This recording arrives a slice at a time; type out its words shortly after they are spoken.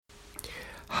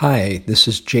Hi, this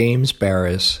is James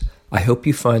Baraz. I hope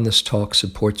you find this talk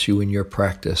supports you in your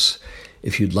practice.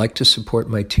 If you'd like to support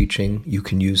my teaching, you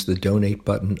can use the donate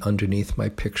button underneath my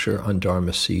picture on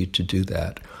Dharma Seed to do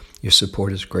that. Your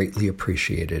support is greatly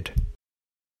appreciated.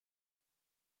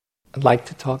 I'd like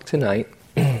to talk tonight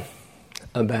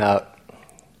about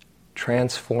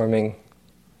transforming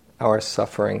our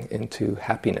suffering into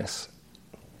happiness.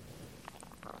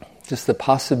 Just the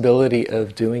possibility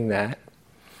of doing that,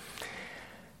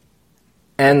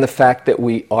 and the fact that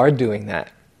we are doing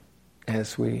that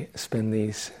as we spend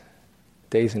these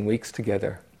days and weeks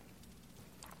together.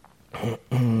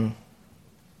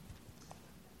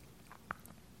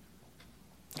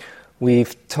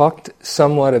 We've talked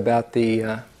somewhat about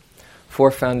the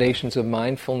four foundations of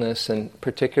mindfulness, and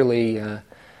particularly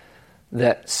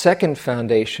that second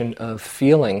foundation of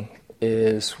feeling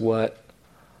is what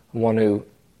I want to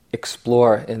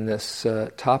explore in this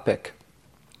topic.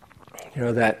 You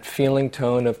know, that feeling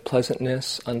tone of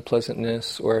pleasantness,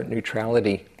 unpleasantness, or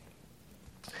neutrality.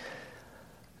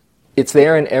 It's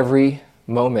there in every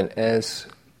moment, as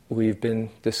we've been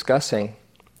discussing.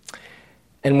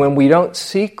 And when we don't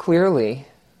see clearly,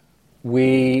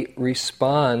 we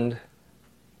respond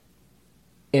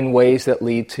in ways that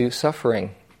lead to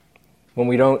suffering. When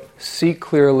we don't see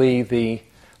clearly the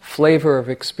flavor of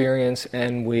experience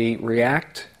and we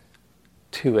react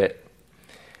to it,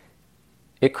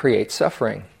 it creates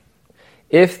suffering.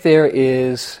 If there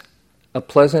is a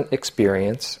pleasant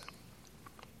experience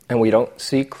and we don't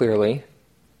see clearly,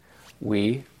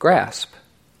 we grasp.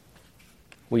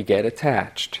 We get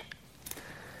attached.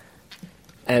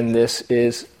 And this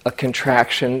is a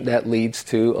contraction that leads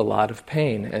to a lot of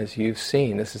pain, as you've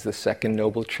seen. This is the second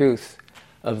noble truth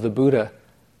of the Buddha.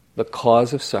 The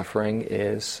cause of suffering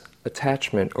is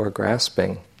attachment or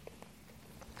grasping.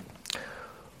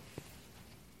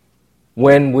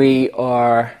 When we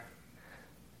are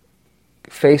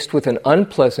faced with an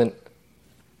unpleasant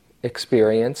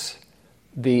experience,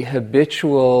 the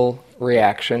habitual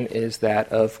reaction is that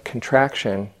of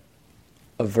contraction,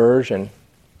 aversion,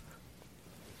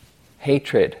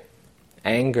 hatred,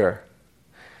 anger.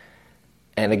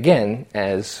 And again,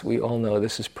 as we all know,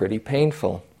 this is pretty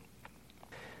painful.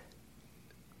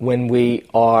 When we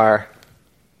are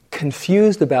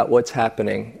confused about what's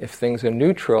happening, if things are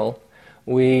neutral,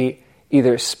 we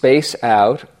either space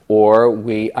out or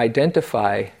we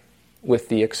identify with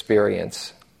the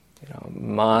experience. You know,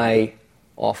 my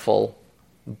awful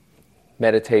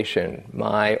meditation,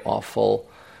 my awful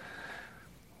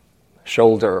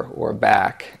shoulder or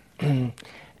back.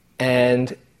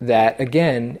 And that,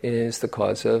 again, is the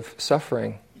cause of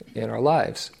suffering in our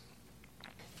lives.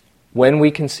 When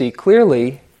we can see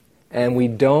clearly and we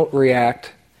don't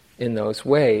react in those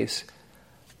ways,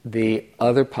 the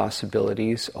other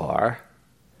possibilities are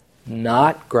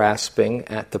not grasping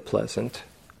at the pleasant,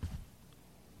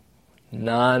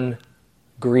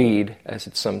 non-greed, as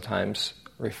it's sometimes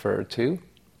referred to.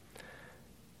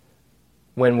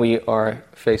 When we are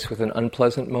faced with an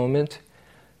unpleasant moment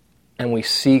and we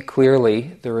see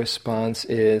clearly, the response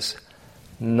is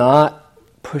not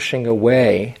pushing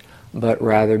away, but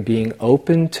rather being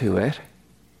open to it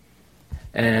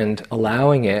and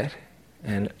allowing it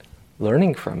and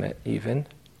learning from it even.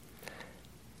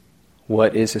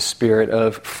 What is a spirit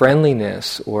of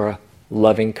friendliness or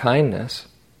loving kindness?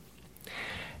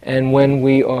 And when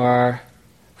we are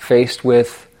faced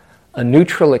with a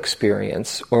neutral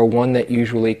experience, or one that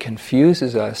usually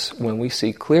confuses us, when we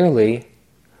see clearly,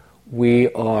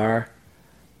 we are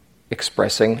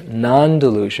expressing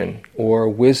non-delusion or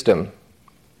wisdom.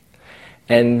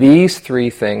 And these three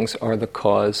things are the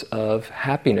cause of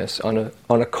happiness on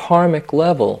a karmic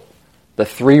level. The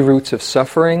three roots of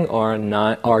suffering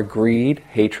are greed,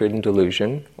 hatred, and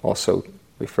delusion, also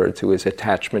referred to as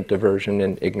attachment, diversion,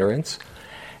 and ignorance.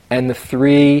 And the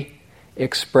three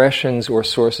expressions or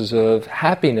sources of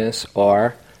happiness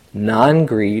are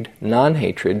non-greed,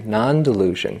 non-hatred,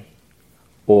 non-delusion,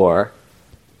 or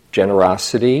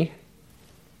generosity,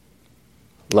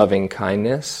 loving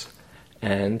kindness,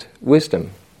 and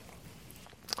wisdom.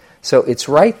 So it's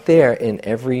right there in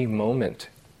every moment.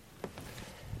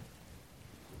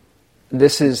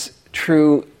 This is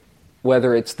true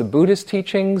whether it's the Buddhist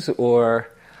teachings or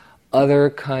other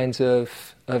kinds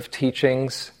of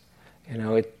teachings. You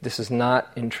know, this is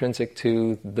not intrinsic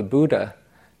to the Buddha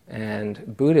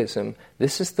and Buddhism.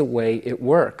 This is the way it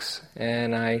works.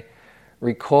 And I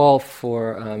recall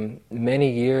for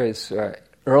many years,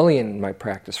 early in my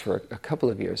practice, for a couple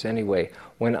of years anyway,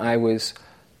 when I was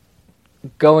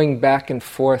going back and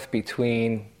forth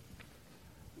between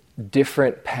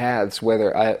different paths,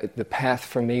 whether the path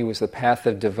for me was the path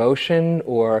of devotion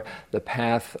or the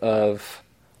path of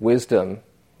wisdom,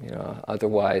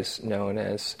 otherwise known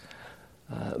as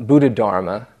Buddha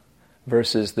Dharma,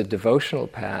 versus the devotional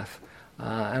path.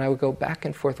 And I would go back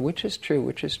and forth, which is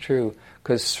true?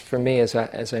 Because for me, as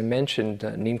I mentioned,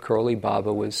 Neem Karoli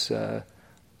Baba was a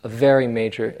very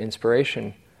major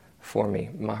inspiration for me,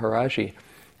 Maharaji.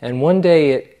 And one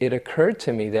day it occurred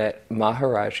to me that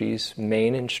Maharaji's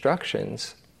main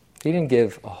instructions, he didn't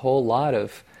give a whole lot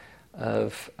of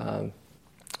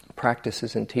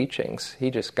practices and teachings.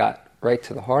 He just got right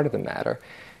to the heart of the matter.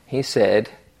 He said,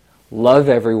 love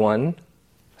everyone,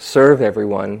 serve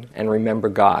everyone, and remember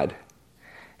God.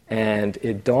 And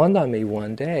it dawned on me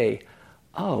one day,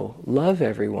 love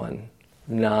everyone,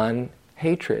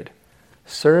 non-hatred.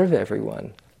 Serve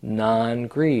everyone,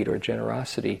 non-greed or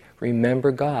generosity.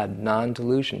 Remember God,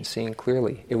 non-delusion, seeing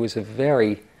clearly. It was a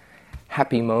very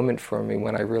happy moment for me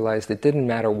when I realized it didn't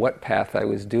matter what path I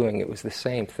was doing, it was the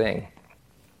same thing.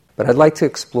 But I'd like to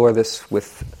explore this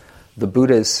with the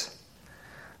Buddha's,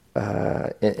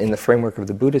 in the framework of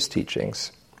the Buddha's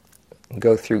teachings, and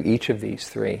go through each of these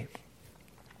three.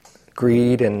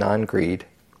 Greed and non-greed,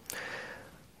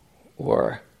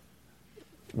 or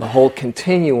the whole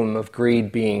continuum of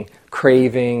greed being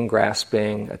craving,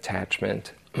 grasping,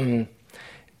 attachment.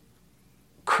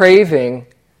 Craving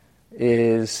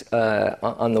is,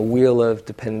 on the wheel of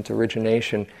dependent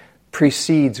origination,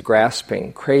 precedes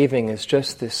grasping. Craving is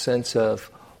just this sense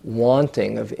of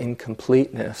wanting, of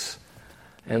incompleteness,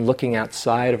 and looking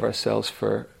outside of ourselves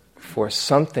for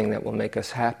something that will make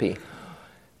us happy.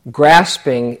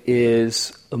 Grasping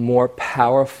is a more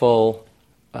powerful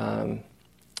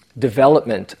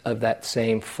development of that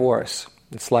same force.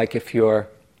 It's like if you're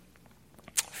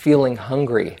feeling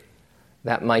hungry,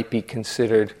 that might be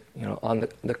considered, on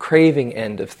the craving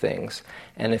end of things.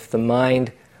 And if the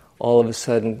mind all of a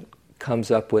sudden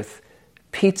comes up with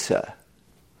pizza,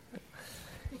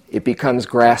 it becomes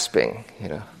grasping,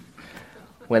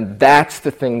 when that's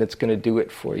the thing that's going to do it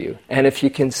for you. And if you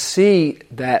can see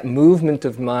that movement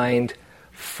of mind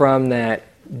from that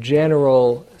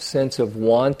general sense of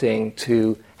wanting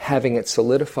to having it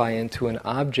solidify into an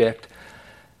object,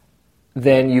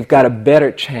 then you've got a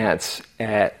better chance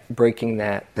at breaking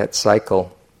that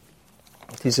cycle.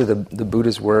 These are the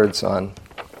Buddha's words on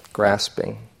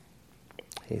grasping.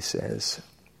 He says,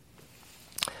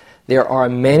 "There are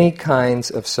many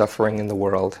kinds of suffering in the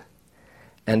world,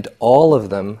 and all of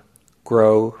them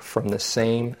grow from the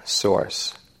same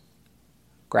source,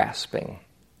 grasping.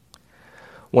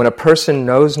 When a person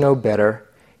knows no better,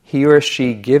 he or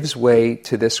she gives way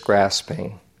to this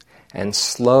grasping, and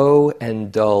slow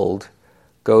and dulled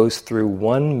goes through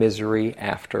one misery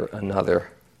after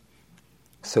another.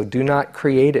 So do not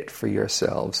create it for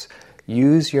yourselves.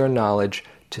 Use your knowledge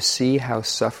to see how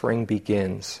suffering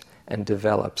begins and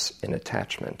develops in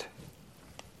attachment."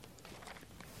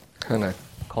 Kind of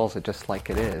calls it just like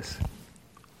it is.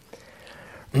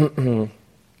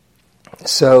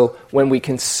 So when we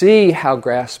can see how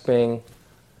grasping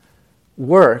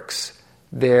works,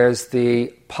 there's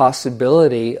the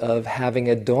possibility of having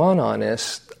it dawn on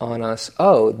us,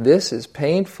 this is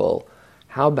painful.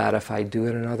 How about if I do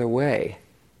it another way?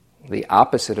 The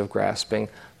opposite of grasping,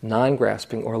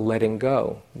 non-grasping or letting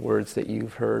go, words that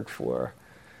you've heard for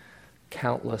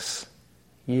countless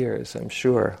years, I'm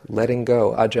sure. Letting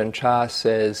go. Ajahn Chah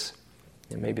says,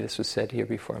 and maybe this was said here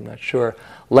before, I'm not sure,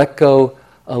 let go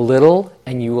a little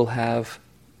and you will have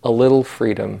a little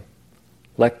freedom.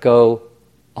 Let go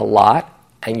a lot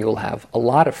and you'll have a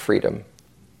lot of freedom.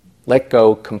 Let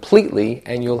go completely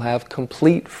and you'll have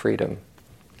complete freedom.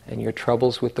 And your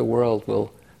troubles with the world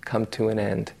will come to an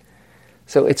end.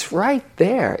 So it's right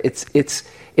there. It's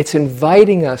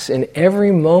inviting us in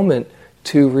every moment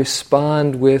to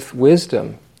respond with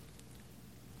wisdom.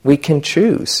 We can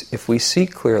choose if we see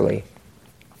clearly.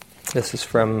 This is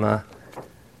from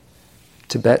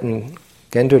Tibetan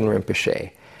Gendun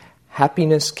Rinpoche.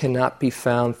 Happiness cannot be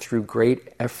found through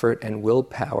great effort and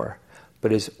willpower,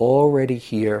 but is already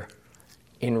here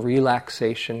in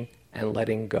relaxation and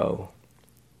letting go.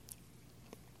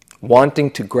 Wanting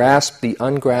to grasp the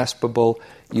ungraspable,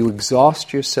 you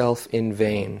exhaust yourself in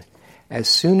vain. As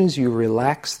soon as you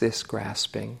relax this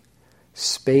grasping,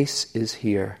 space is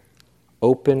here,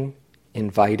 open,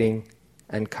 inviting,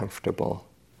 and comfortable.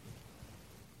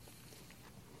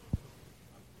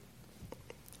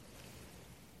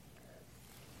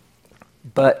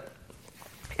 But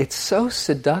it's so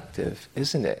seductive,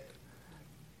 isn't it?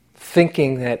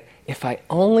 Thinking that if I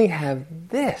only have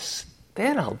this,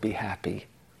 then I'll be happy.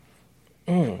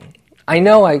 I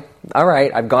know all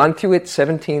right, I've gone through it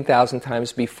 17,000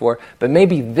 times before, but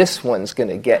maybe this one's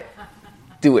going to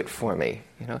do it for me.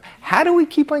 How do we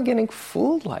keep on getting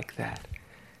fooled like that?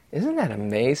 Isn't that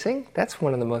amazing? That's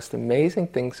one of the most amazing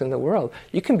things in the world.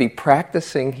 You can be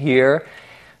practicing here,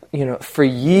 for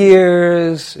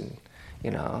years, and,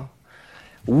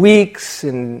 weeks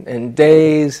and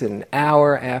days and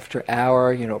hour after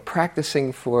hour,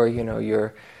 practicing for,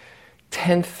 your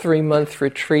 10th 3-month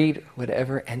retreat,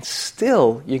 whatever, and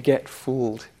still you get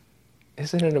fooled.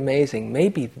 Isn't it amazing?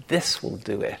 Maybe this will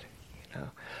do it.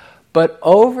 But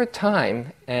over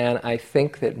time, and I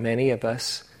think that many of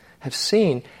us have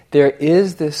seen, there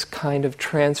is this kind of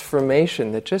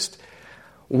transformation that just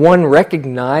one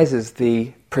recognizes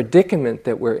the predicament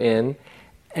that we're in,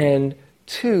 and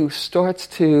two, starts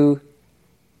to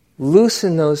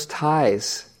loosen those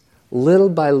ties little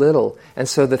by little. And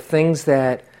so the things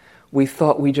that we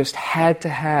thought we just had to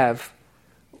have,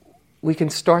 we can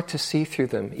start to see through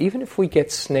them. Even if we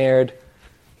get snared,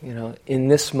 in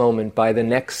this moment by the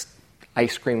next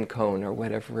ice cream cone or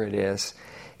whatever it is,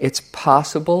 it's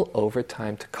possible over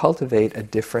time to cultivate a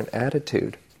different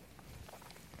attitude.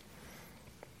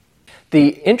 The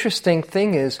interesting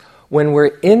thing is, when we're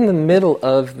in the middle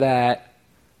of that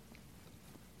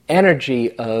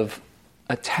energy of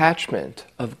attachment,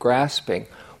 of grasping,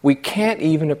 we can't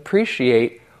even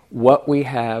appreciate what we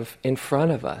have in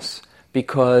front of us,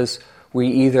 because we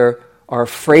either are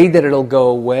afraid that it'll go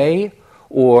away,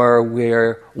 or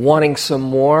we're wanting some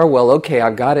more. Well, okay,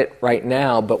 I've got it right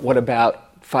now, but what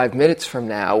about 5 minutes from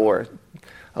now or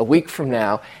a week from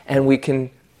now? And we can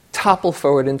topple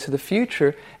forward into the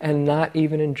future and not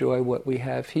even enjoy what we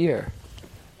have here.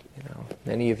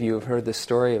 Many of you have heard the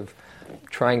story of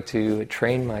trying to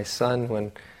train my son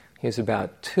when he was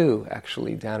about 2,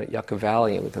 actually, down at Yucca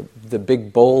Valley, with the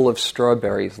big bowl of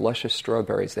strawberries, luscious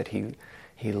strawberries that he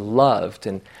loved,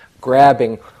 and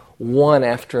grabbing one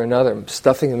after another,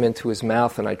 stuffing them into his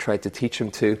mouth, and I tried to teach him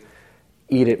to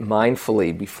eat it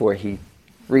mindfully before he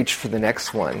reached for the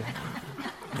next one.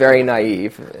 Very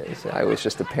naive. I was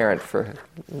just a parent for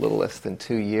a little less than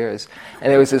 2 years.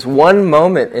 And there was this one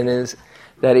moment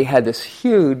that he had this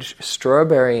huge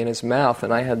strawberry in his mouth,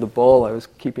 and I had the bowl. I was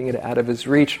keeping it out of his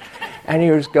reach, and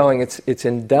he was going. It's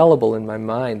indelible in my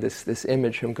mind. This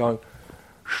image of him going,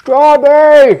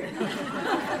 "Strawberry!"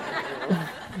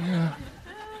 Yeah.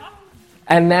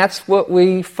 And that's what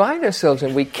we find ourselves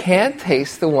in. We can't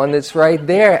taste the one that's right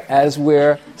there, as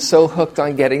we're so hooked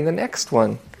on getting the next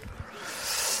one.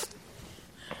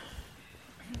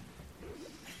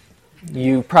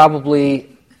 You probably,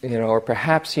 or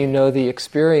perhaps you know the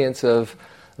experience of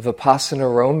Vipassana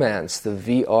romance, the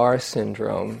VR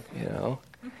syndrome,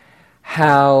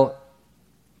 how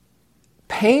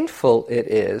painful it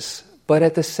is, but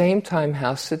at the same time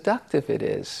how seductive it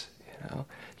is.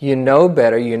 You know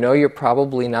better. You know you're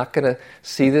probably not going to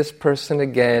see this person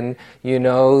again. You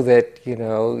know that,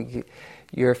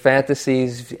 your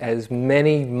fantasies, as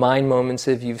many mind moments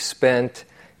as you've spent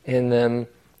in them,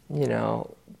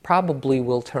 probably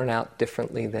will turn out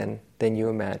differently than you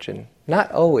imagine.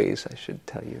 Not always, I should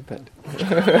tell you, but...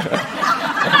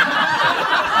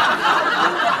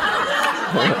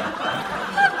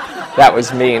 That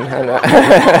was mean.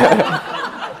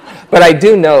 But I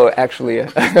do know, actually,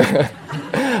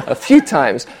 a few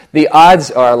times, the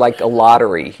odds are like a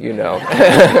lottery,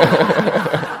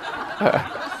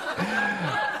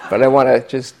 But I want to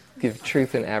just give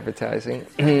truth in advertising.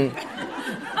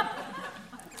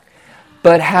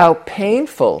 But how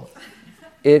painful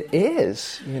it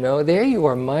is, there you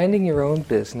are minding your own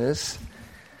business,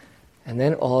 and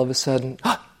then all of a sudden,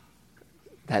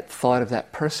 that thought of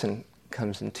that person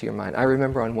comes into your mind. I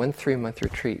remember on one 3-month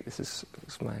retreat, this was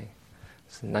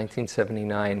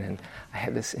 1979, and I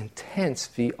had this intense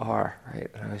VR,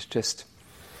 right? And I was just,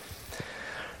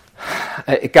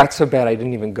 it got so bad I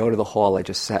didn't even go to the hall, I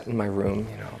just sat in my room,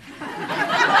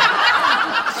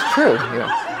 It's true,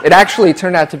 It actually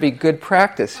turned out to be good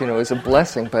practice, it was a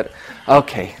blessing, but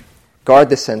okay, guard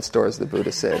the sense doors, the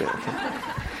Buddha said. Okay.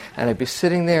 And I'd be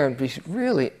sitting there and be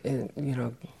really,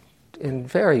 in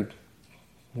very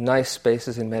nice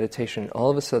spaces in meditation. All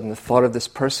of a sudden, the thought of this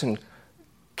person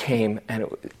came, and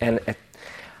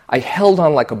I held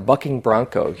on like a bucking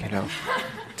bronco,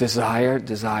 Desire,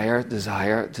 desire,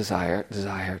 desire, desire,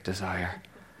 desire, desire.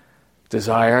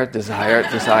 Desire, desire,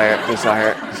 desire,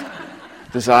 desire,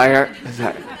 desire,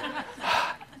 desire.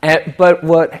 But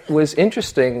what was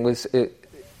interesting was,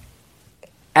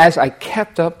 as I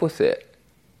kept up with it,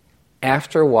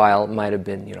 after a while, it might have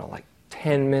been, like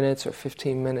 10 minutes or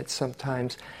 15 minutes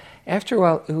sometimes. After a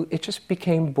while, it just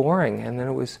became boring, and then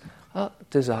it was,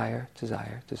 desire,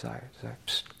 desire, desire, desire.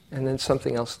 Psst, and then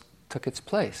something else took its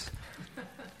place.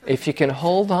 If you can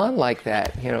hold on like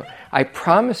that, I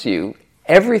promise you,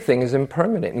 everything is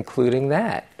impermanent, including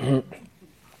that.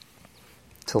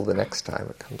 Till the next time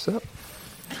it comes up.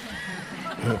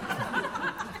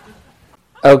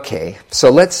 Okay, so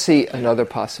let's see another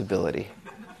possibility.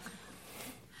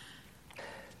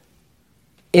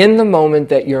 In the moment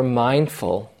that you're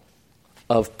mindful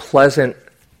of pleasant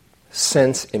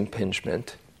sense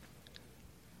impingement,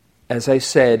 as I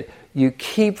said, you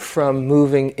keep from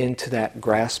moving into that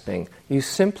grasping. You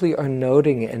simply are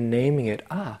noting and naming it.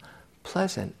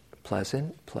 Pleasant,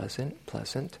 pleasant, pleasant,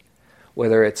 pleasant.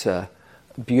 Whether it's a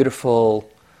beautiful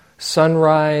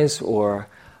sunrise or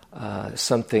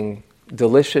something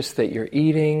delicious that you're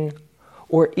eating,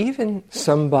 or even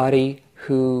somebody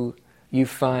who you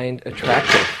find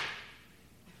attractive.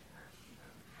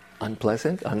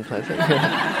 Unpleasant?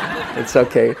 It's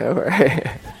okay, don't worry.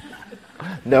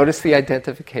 Notice the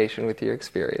identification with your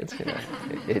experience.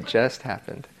 It just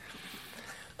happened.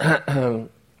 And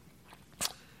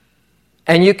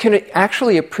you can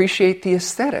actually appreciate the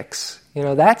aesthetics.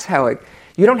 That's how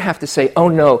you don't have to say, oh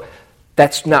no,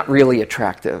 that's not really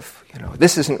attractive.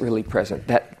 This isn't really pleasant.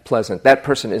 That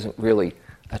person isn't really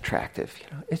attractive.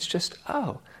 It's just,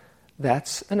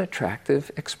 that's an attractive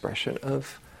expression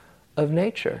of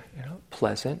nature.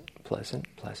 Pleasant, pleasant,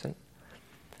 pleasant.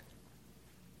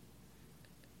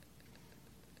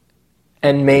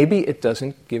 And maybe it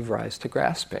doesn't give rise to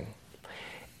grasping.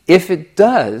 If it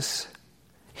does,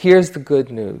 here's the good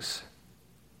news.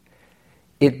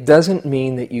 It doesn't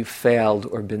mean that you've failed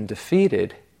or been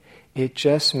defeated. It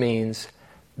just means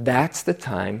that's the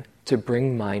time to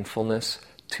bring mindfulness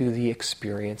to the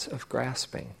experience of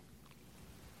grasping.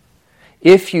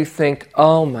 If you think,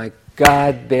 oh my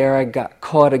God, there I got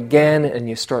caught again, and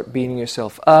you start beating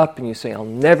yourself up and you say, I'll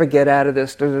never get out of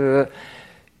this,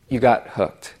 you got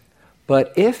hooked.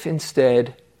 But if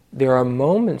instead there are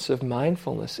moments of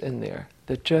mindfulness in there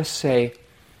that just say,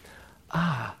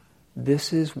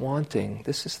 this is wanting,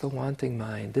 this is the wanting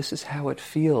mind, this is how it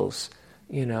feels.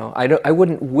 I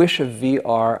wouldn't wish a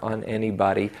VR on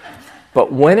anybody,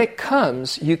 but when it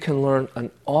comes, you can learn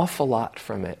an awful lot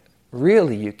from it.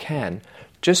 Really, you can.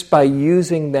 Just by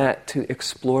using that to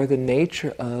explore the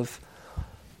nature of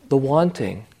the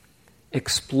wanting.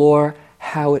 Explore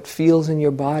how it feels in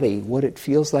your body, what it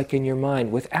feels like in your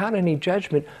mind, without any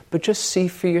judgment, but just see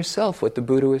for yourself what the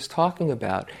Buddha is talking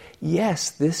about. Yes,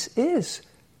 this is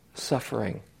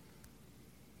suffering.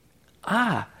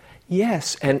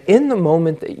 Yes, and in the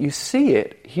moment that you see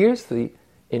it, here's the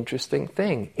interesting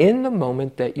thing. In the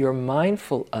moment that you're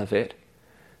mindful of it,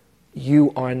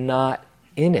 you are not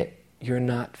in it. You're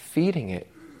not feeding it.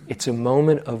 It's a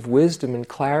moment of wisdom and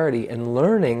clarity and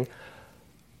learning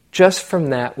just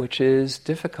from that which is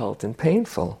difficult and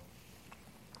painful.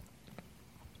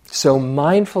 So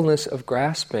mindfulness of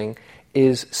grasping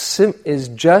is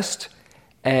just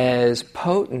as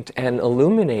potent and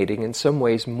illuminating, in some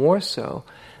ways more so,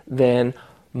 than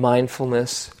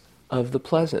mindfulness of the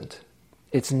pleasant.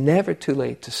 It's never too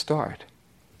late to start.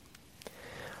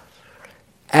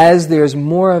 As there's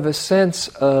more of a sense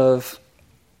of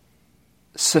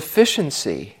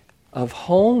sufficiency, of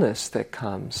wholeness that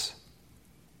comes,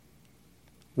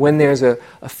 when there's a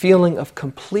feeling of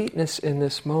completeness in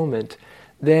this moment,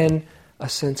 then a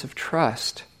sense of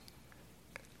trust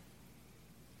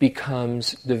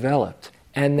becomes developed.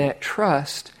 And that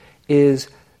trust is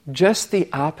just the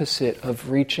opposite of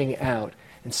reaching out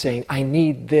and saying, I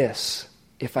need this.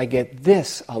 If I get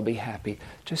this, I'll be happy.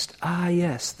 Just,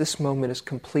 yes, this moment is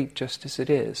complete just as it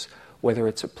is, whether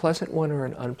it's a pleasant one or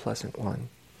an unpleasant one.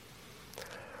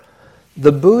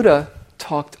 The Buddha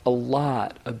talked a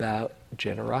lot about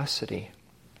generosity,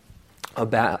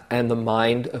 and the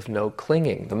mind of no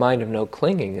clinging. The mind of no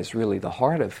clinging is really the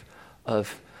heart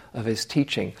of his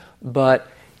teaching. But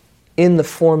in the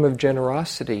form of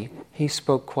generosity, he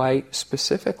spoke quite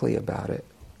specifically about it.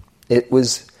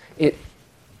 It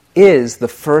is the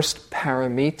first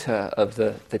paramita of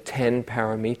the 10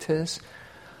 paramitas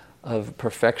of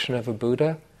perfection of a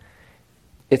Buddha.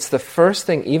 It's the first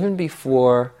thing, even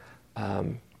before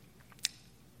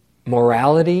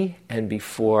morality and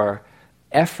before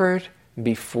effort,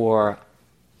 before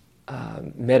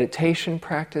meditation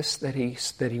practice that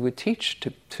he would teach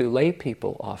to lay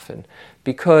people often.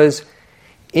 Because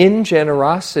in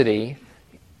generosity,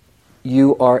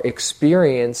 you are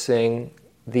experiencing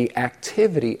the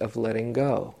activity of letting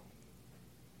go.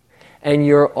 And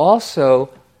you're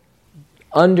also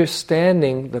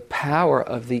understanding the power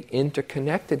of the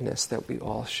interconnectedness that we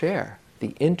all share,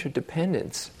 the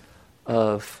interdependence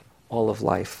of all of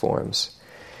life forms.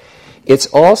 It's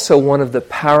also one of the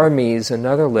paramis,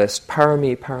 another list,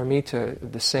 parami,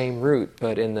 paramita, the same root,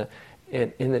 but in the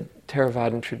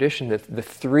Theravadan tradition, the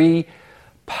three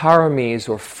paramis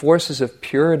or forces of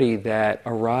purity that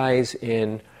arise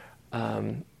in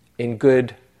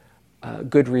good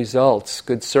results,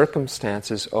 good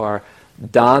circumstances are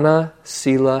dana,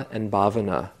 sila, and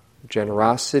bhavana,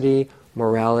 generosity,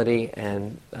 morality,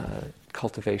 and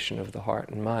cultivation of the heart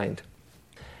and mind.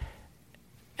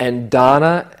 And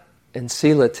dana and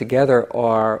sila together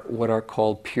are what are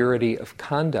called purity of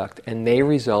conduct, and they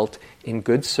result in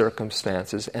good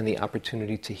circumstances and the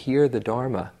opportunity to hear the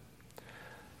Dharma.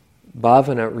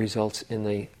 Bhavana results in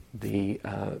the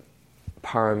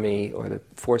parami, or the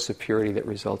force of purity that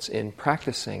results in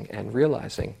practicing and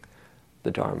realizing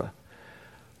the Dharma.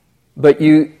 But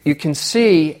you can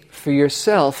see for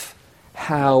yourself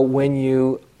how when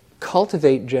you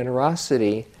cultivate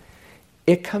generosity,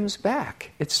 it comes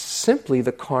back. It's simply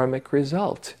the karmic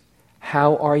result.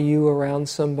 How are you around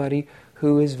somebody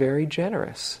who is very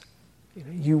generous?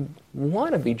 You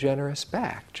want to be generous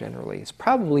back, generally. It's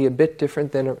probably a bit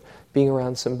different than being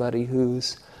around somebody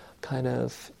who's kind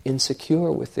of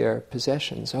insecure with their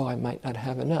possessions. Oh, I might not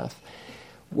have enough.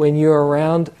 When you're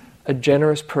around a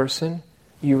generous person,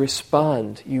 you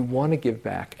respond, you want to give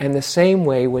back. And the same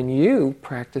way, when you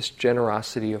practice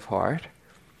generosity of heart,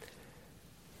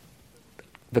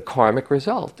 the karmic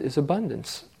result is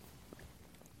abundance.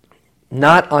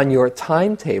 Not on your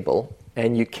timetable,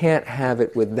 and you can't have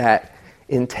it with that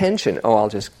intention, oh, I'll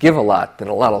just give a lot, then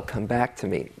a lot will come back to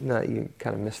me. No, you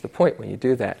kind of miss the point when you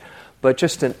do that. But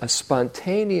just a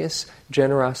spontaneous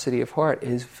generosity of heart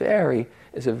is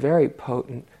a very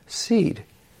potent seed.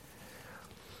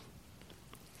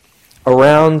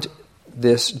 Around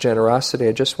this generosity,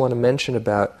 I just want to mention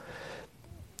about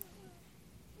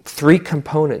three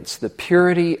components: the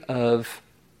purity of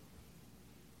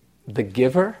the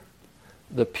giver,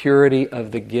 the purity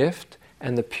of the gift,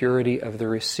 and the purity of the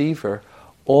receiver,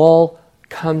 all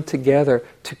come together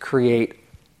to create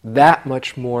that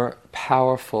much more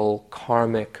powerful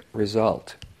karmic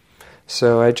result.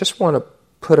 So I just want to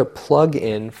put a plug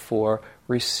in for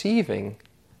receiving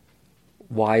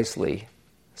wisely,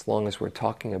 as long as we're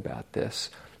talking about this,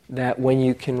 that when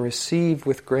you can receive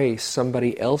with grace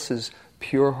somebody else's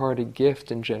pure-hearted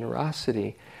gift and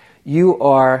generosity, you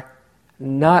are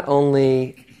not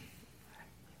only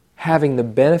having the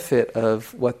benefit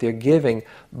of what they're giving,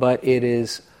 but it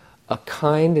is a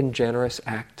kind and generous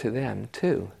act to them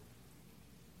too.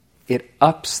 It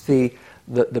ups the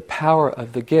power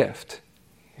of the gift,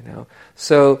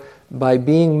 So by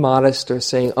being modest or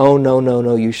saying, oh,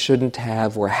 no, you shouldn't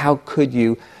have, or how could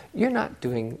you, you're not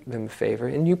doing them a favor.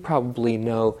 And you probably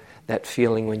know that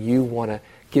feeling when you want to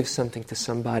give something to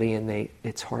somebody and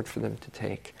it's hard for them to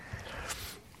take.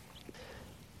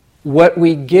 What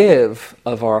we give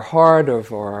of our heart,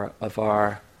 of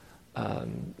our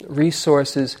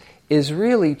resources, is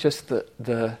really just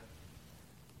the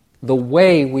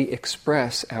way we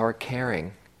express our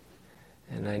caring.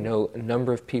 And I know a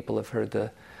number of people have heard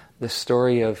the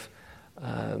story of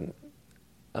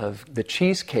the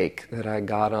cheesecake that I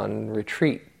got on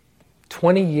retreat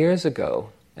 20 years ago,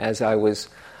 as I was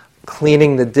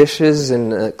cleaning the dishes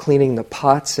and cleaning the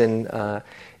pots at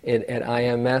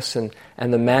IMS,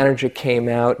 and the manager came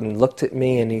out and looked at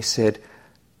me and he said,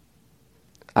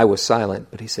 I was silent,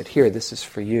 but he said, here, this is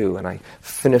for you. And I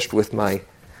finished with my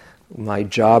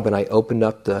job, and I opened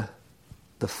up the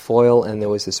foil, and there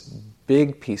was this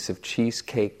big piece of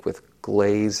cheesecake with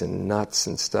glaze and nuts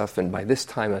and stuff, and by this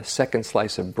time a second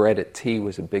slice of bread at tea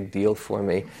was a big deal for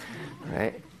me,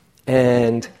 right?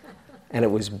 And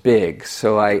it was big,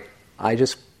 so I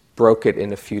just broke it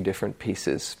in a few different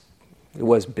pieces. It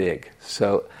was big.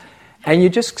 So, and you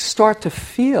just start to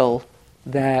feel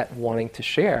that wanting to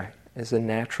share as a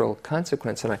natural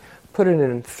consequence. And I put it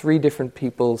in 3 different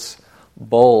people's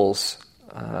bowls,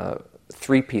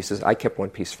 3 pieces. I kept 1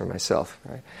 piece for myself,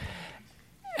 right?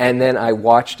 And then I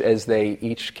watched as they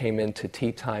each came into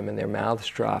tea time and their mouths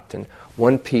dropped, and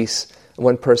one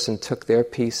person took their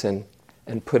piece and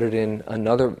put it in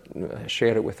another,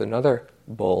 shared it with another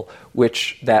bowl,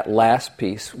 which that last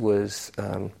piece was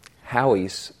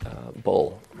Howie's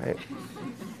bowl, right?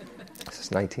 This is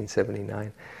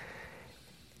 1979.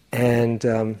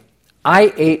 And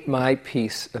I ate my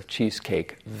piece of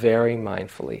cheesecake very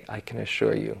mindfully, I can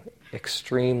assure you,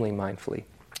 extremely mindfully.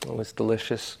 It was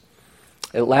delicious.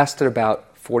 It lasted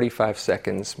about 45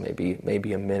 seconds,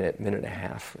 maybe a minute and a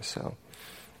half or so.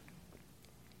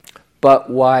 But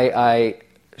why I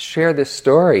share this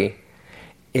story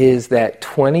is that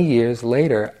 20 years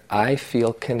later, I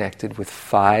feel connected with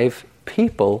 5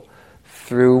 people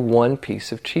through one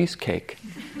piece of cheesecake.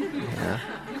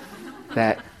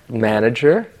 That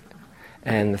manager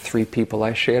and the 3 people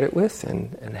I shared it with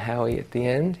and Howie at the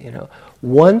end,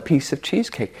 one piece of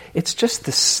cheesecake. It's just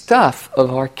the stuff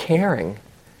of our caring.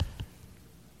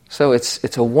 So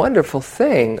it's a wonderful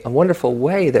thing, a wonderful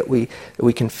way that we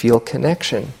can feel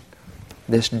connection.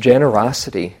 This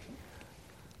generosity,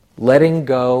 letting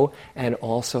go and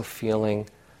also feeling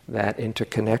that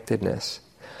interconnectedness.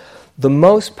 The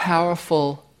most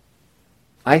powerful,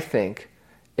 I think,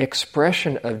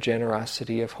 expression of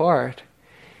generosity of heart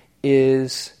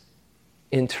is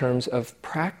in terms of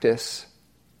practice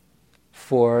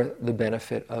for the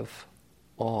benefit of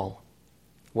all,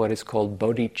 what is called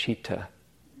bodhicitta.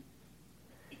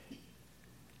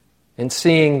 And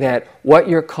seeing that what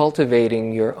you're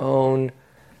cultivating, your own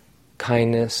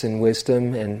kindness and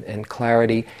wisdom and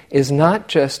clarity, is not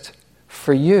just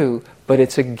for you, but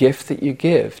it's a gift that you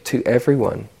give to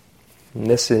everyone. And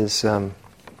this is from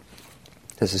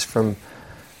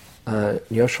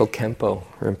Nyoshul Khenpo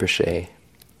Rinpoche.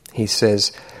 He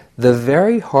says, "The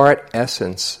very heart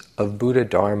essence of Buddha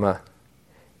Dharma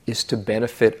is to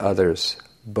benefit others,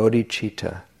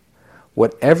 bodhicitta.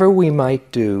 Whatever we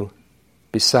might do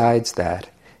besides that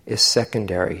is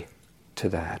secondary to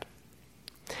that.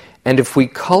 And if we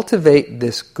cultivate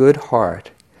this good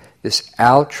heart, this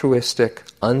altruistic,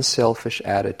 unselfish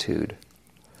attitude,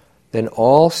 then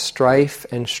all strife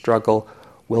and struggle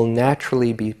will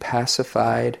naturally be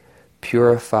pacified,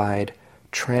 purified,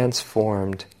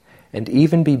 transformed, and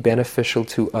even be beneficial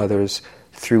to others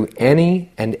through any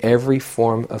and every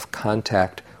form of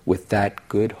contact with that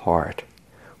good heart,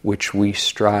 which we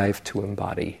strive to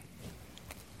embody."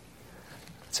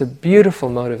 It's a beautiful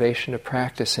motivation to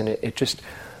practice, and it just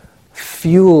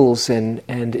fuels and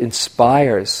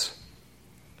inspires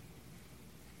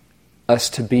us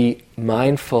to be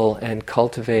mindful and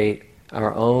cultivate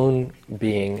our own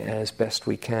being as best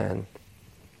we can.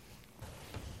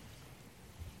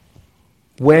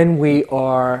 When we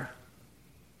are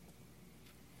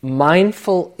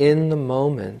mindful in the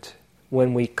moment,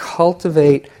 when we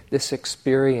cultivate this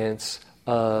experience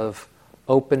of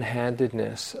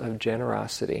open-handedness, of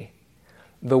generosity,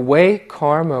 the way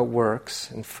karma works,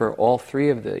 and for all 3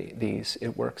 of these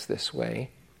it works this way,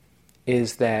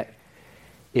 is that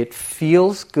it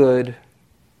feels good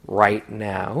right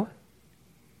now.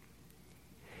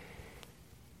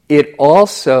 It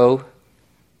also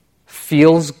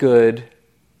feels good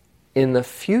in the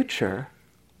future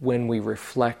when we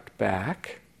reflect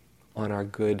back on our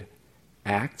good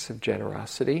acts of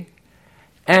generosity,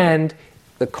 and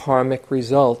the karmic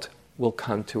result will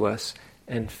come to us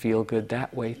and feel good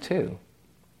that way too.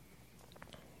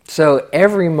 So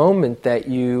every moment that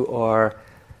you are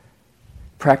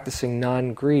practicing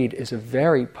non-greed is a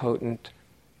very potent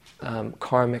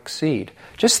karmic seed.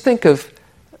 Just think of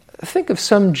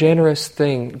some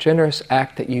generous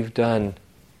act that you've done,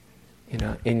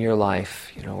 in your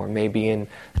life, or maybe in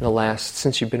the last,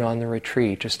 since you've been on the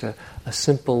retreat, just a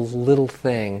simple little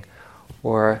thing,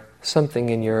 or something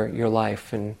in your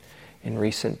life in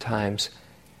recent times.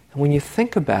 And when you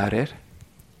think about it,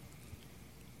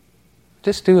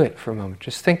 just do it for a moment.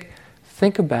 Just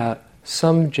think about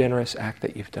some generous act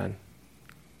that you've done.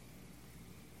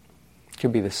 It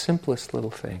could be the simplest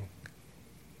little thing.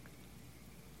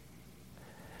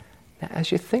 Now,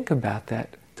 as you think about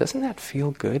that, doesn't that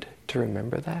feel good to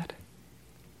remember that?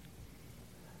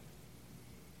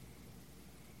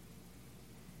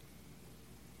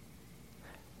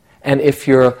 And if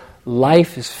your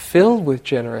life is filled with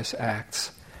generous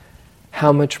acts,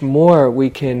 how much more we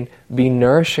can be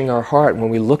nourishing our heart when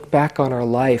we look back on our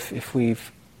life, if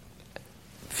we've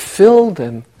filled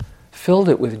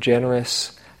it with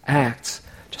generous acts.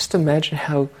 Just imagine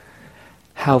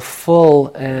how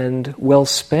full and well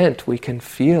spent we can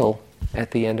feel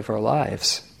at the end of our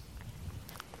lives.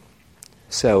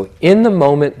 So, in the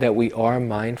moment that we are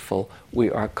mindful, we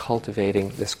are cultivating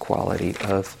this quality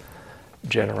of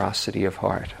generosity of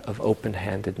heart, of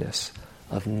open-handedness,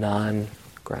 of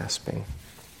non-grasping.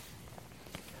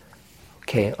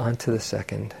 Okay, on to the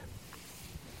second.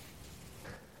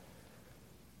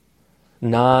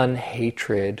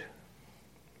 Non-hatred,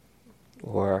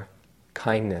 or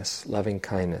kindness, loving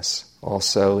kindness.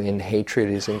 Also in hatred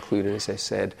is included, as I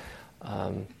said,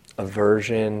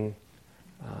 aversion,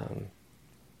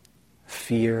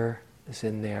 fear is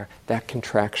in there, that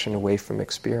contraction away from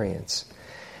experience.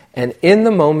 And in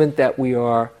the moment that we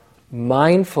are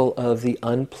mindful of the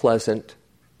unpleasant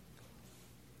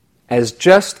as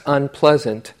just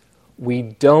unpleasant, we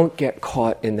don't get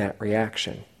caught in that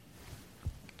reaction.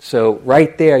 So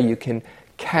right there you can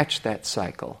catch that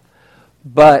cycle.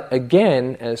 But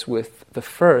again, as with the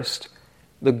first,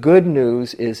 the good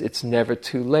news is it's never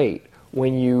too late.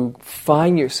 When you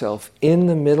find yourself in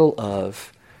the middle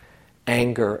of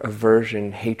anger,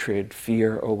 aversion, hatred,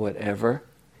 fear, or whatever,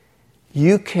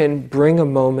 you can bring a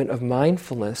moment of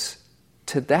mindfulness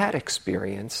to that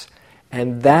experience,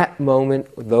 and that moment,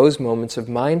 those moments of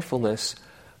mindfulness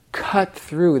cut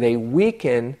through, they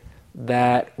weaken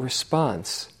that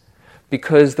response.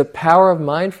 Because the power of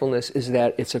mindfulness is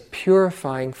that it's a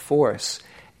purifying force,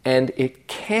 and it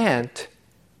can't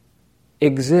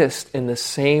exist in the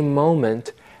same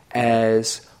moment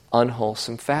as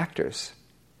unwholesome factors.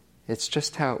 It's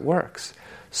just how it works.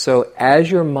 So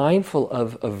as you're mindful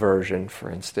of aversion, for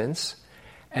instance,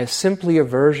 as simply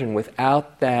aversion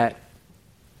without that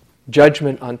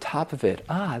judgment on top of it,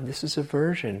 this is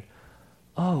aversion.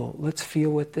 Oh, let's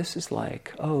feel what this is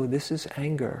like. Oh, this is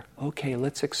anger. Okay,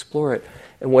 let's explore it.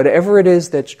 And whatever it is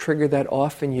that's triggered that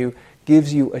off in you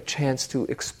gives you a chance to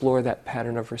explore that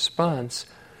pattern of response.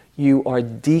 You are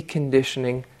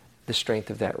deconditioning the strength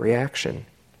of that reaction.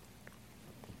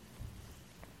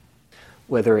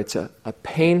 Whether it's a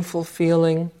painful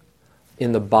feeling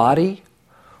in the body,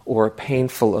 or a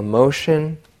painful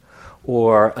emotion,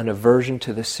 or an aversion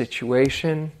to the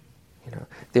situation,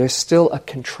 there's still a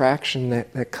contraction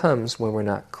that comes when we're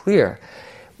not clear.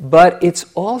 But it's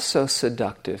also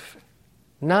seductive.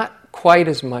 Not quite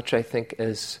as much, I think,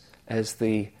 as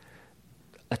the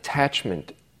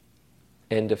attachment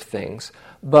end of things.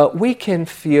 But we can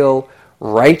feel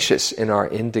righteous in our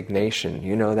indignation.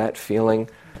 That feeling,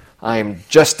 I'm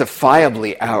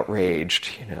justifiably outraged,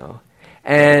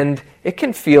 And it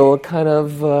can feel kind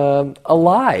of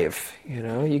alive,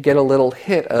 You get a little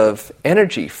hit of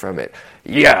energy from it.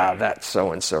 Yeah, that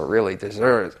so-and-so really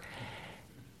deserves.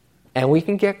 And we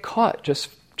can get caught just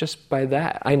by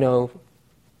that. I know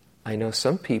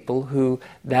some people who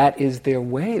that is their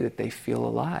way that they feel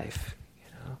alive,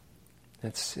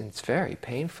 It's very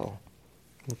painful.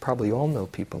 You probably all know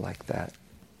people like that.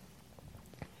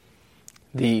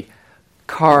 The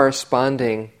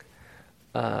corresponding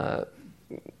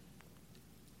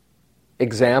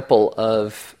example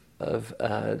of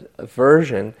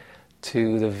aversion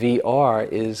to the VR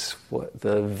is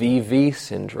the VV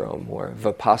syndrome, or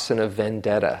Vipassana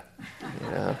vendetta,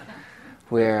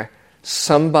 where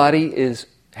somebody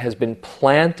has been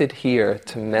planted here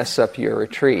to mess up your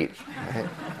retreat. Right?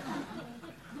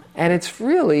 And it's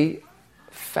really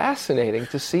fascinating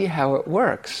to see how it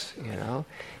works,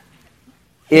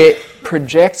 It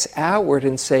projects outward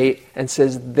and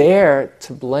says they're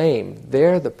to blame,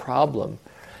 they're the problem,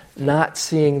 not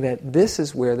seeing that this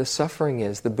is where the suffering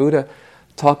is. The Buddha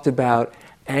talked about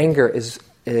anger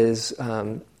is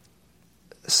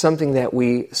something that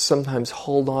we sometimes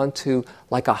hold on to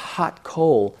like a hot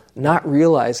coal, not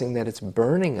realizing that it's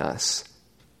burning us,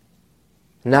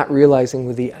 not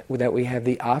realizing that we have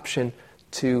the option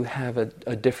to have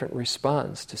a different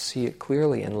response, to see it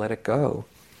clearly and let it go.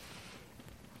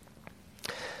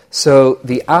 So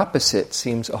the opposite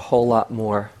seems a whole lot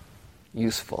more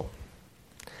useful.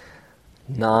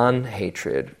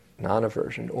 Non-hatred,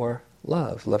 non-aversion, or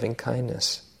love, loving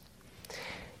kindness.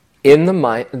 In the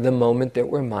moment that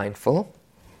we're mindful,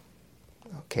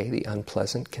 the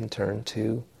unpleasant can turn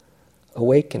to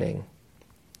awakening.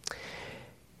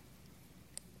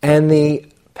 And the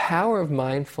power of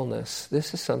mindfulness,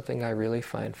 this is something I really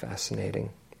find fascinating.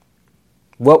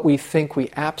 What we think we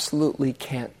absolutely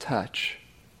can't touch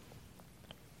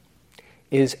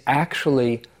is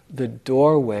actually the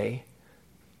doorway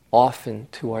often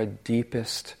to our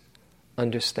deepest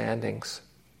understandings.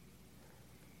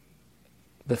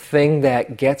 The thing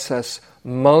that gets us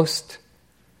most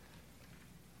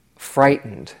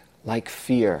frightened, like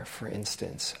fear, for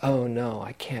instance. Oh no,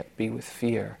 I can't be with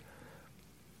fear.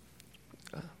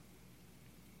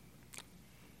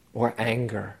 Or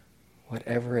anger,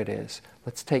 whatever it is.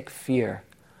 Let's take fear.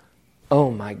 Oh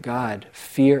my God,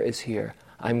 fear is here.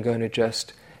 I'm going to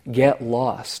just get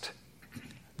lost.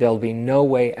 There'll be no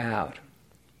way out.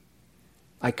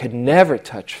 I could never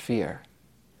touch fear.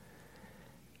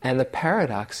 And the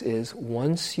paradox is,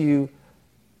 once you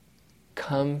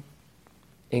come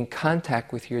in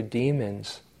contact with your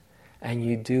demons, and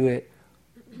you do it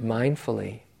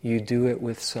mindfully, you do it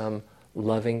with some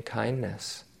loving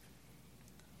kindness.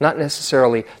 Not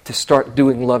necessarily to start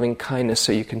doing loving kindness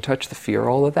so you can touch the fear,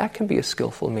 although that can be a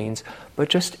skillful means, but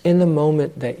just in the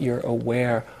moment that you're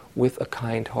aware with a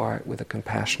kind heart, with a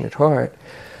compassionate heart,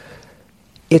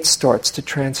 it starts to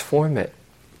transform it.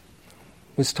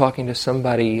 I was talking to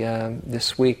somebody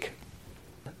this week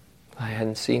I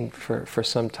hadn't seen for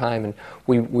some time, and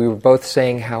we were both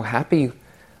saying how happy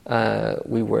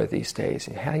we were these days.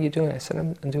 How are you doing? I said,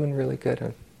 I'm doing really good.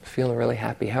 I'm feeling really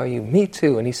happy. How are you? Me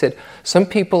too. And he said, some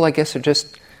people, I guess, are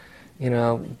just,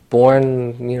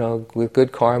 born, with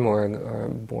good karma or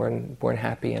born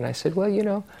happy. And I said,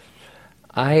 well,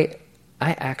 I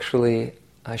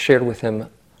shared with him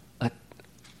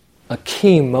a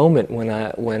key moment when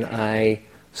I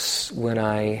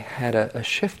had a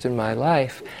shift in my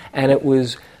life, and it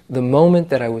was the moment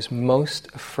that I was most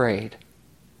afraid.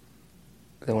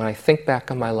 That when I think back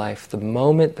on my life, the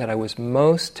moment that I was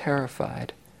most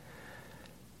terrified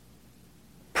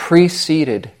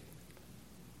preceded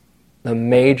the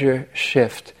major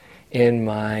shift in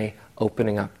my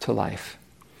opening up to life.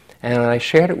 And when I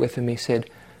shared it with him, he said,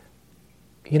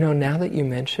 now that you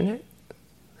mention it,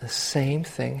 the same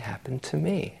thing happened to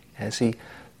me. As he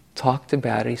talked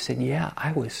about it, he said,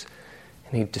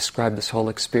 and he described this whole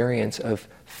experience of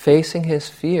facing his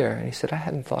fear. And he said, I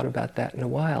hadn't thought about that in a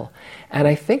while. And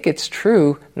I think it's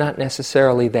true, not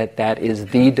necessarily that is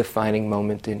the defining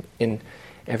moment in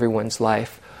everyone's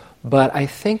life, but I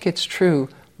think it's true,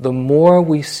 the more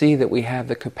we see that we have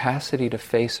the capacity to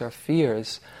face our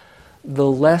fears, the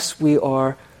less we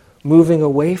are moving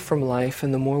away from life,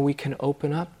 and the more we can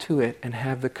open up to it and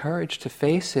have the courage to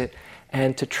face it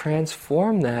and to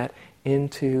transform that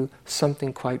into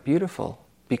something quite beautiful.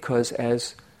 Because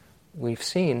as we've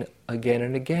seen again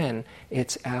and again,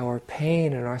 it's our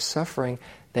pain and our suffering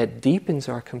that deepens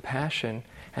our compassion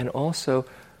and also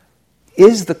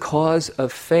is the cause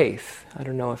of faith. I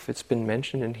don't know if it's been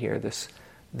mentioned in here,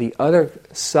 the other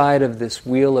side of this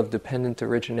wheel of dependent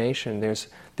origination, there's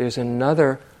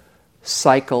another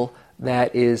cycle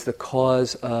that is the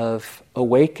cause of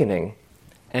awakening.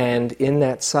 And in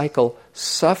that cycle,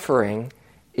 suffering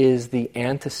is the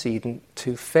antecedent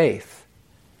to faith.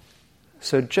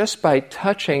 So just by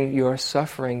touching your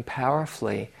suffering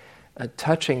powerfully,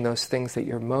 touching those things that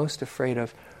you're most afraid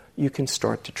of, you can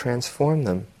start to transform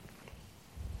them.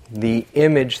 The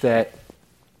image that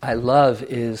I love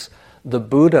is the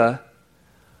Buddha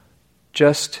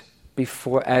just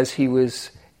before, as he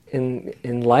was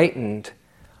enlightened,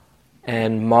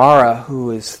 and Mara,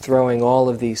 who is throwing all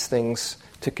of these things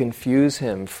to confuse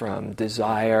him, from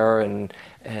desire and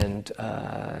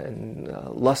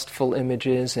lustful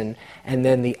images, and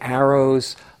then the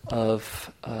arrows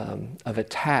of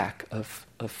attack, of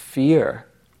fear,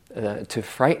 to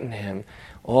frighten him.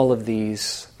 All of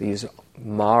these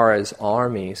Mara's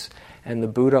armies, and the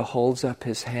Buddha holds up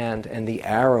his hand, and the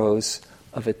arrows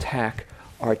of attack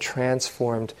are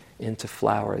transformed into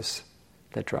flowers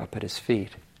that drop at his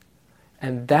feet.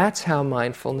 And that's how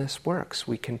mindfulness works.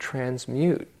 We can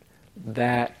transmute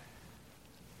that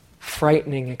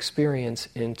frightening experience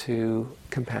into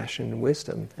compassion and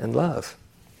wisdom and love.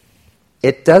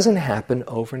 It doesn't happen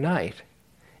overnight.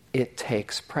 It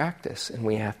takes practice, and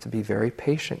we have to be very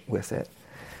patient with it.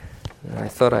 And I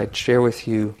thought I'd share with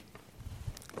you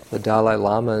the Dalai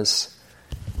Lama's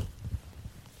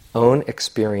own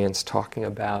experience talking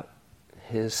about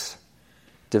his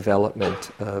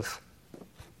development of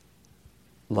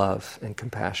love and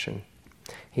compassion.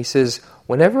 He says,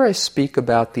 whenever I speak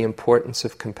about the importance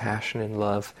of compassion and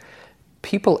love,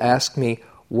 people ask me,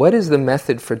 what is the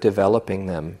method for developing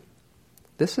them?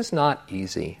 This is not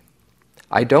easy.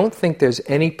 I don't think there's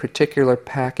any particular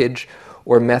package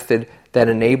or method that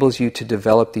enables you to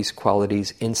develop these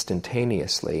qualities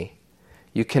instantaneously.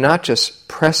 You cannot just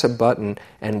press a button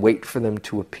and wait for them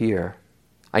to appear.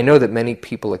 I know that many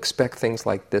people expect things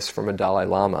like this from a Dalai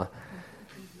Lama,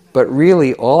 but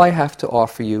really all I have to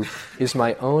offer you is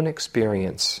my own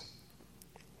experience.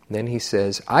 Then he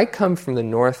says, I come from the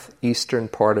northeastern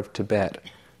part of Tibet.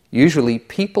 Usually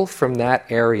people from that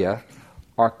area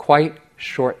are quite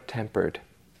short-tempered.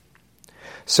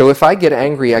 So if I get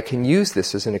angry, I can use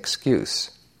this as an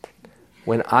excuse.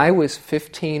 When I was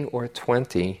 15 or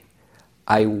 20,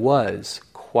 I was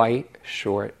quite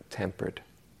short-tempered.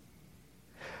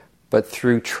 But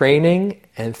through training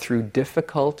and through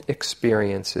difficult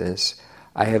experiences,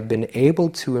 I have been able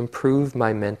to improve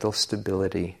my mental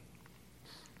stability.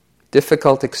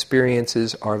 Difficult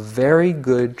experiences are very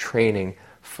good training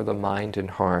for the mind and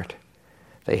heart.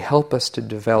 They help us to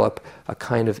develop a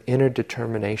kind of inner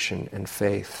determination and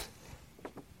faith.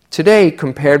 Today,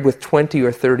 compared with 20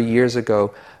 or 30 years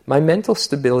ago, my mental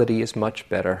stability is much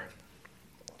better.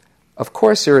 Of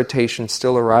course, irritation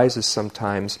still arises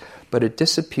sometimes, but it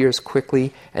disappears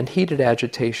quickly, and heated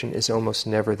agitation is almost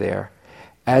never there.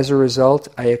 As a result,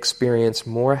 I experience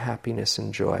more happiness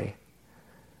and joy.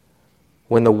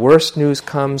 When the worst news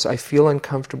comes, I feel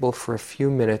uncomfortable for a few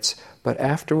minutes, but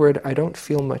afterward I don't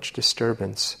feel much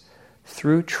disturbance.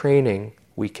 Through training,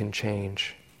 we can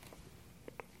change.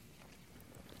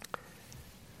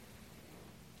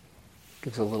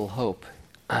 gives a little hope.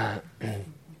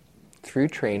 Through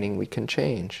training, we can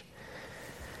change.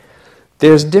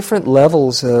 There's different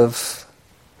levels of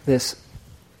this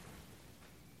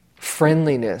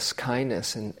friendliness,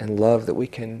 kindness, and love that we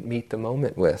can meet the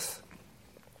moment with.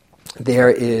 There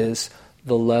is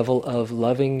the level of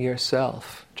loving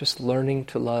yourself, just learning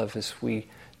to love as we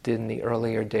did in the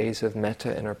earlier days of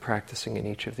metta and are practicing in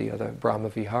each of the other Brahma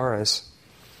Viharas.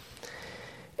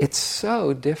 It's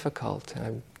so difficult.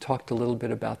 I've talked a little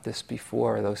bit about this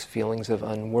before, those feelings of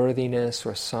unworthiness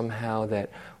or somehow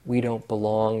that we don't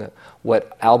belong,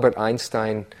 what Albert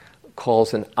Einstein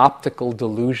calls an optical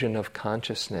delusion of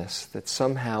consciousness, that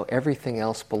somehow everything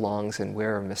else belongs and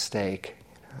we're a mistake.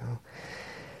 You know?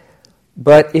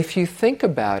 But if you think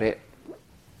about it,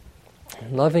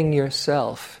 loving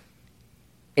yourself,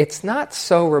 it's not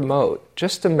so remote.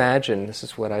 Just imagine, this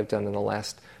is what I've done in the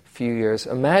last few years,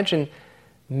 imagine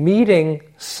meeting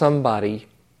somebody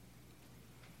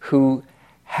who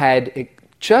had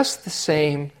just the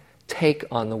same take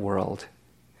on the world,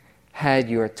 had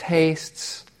your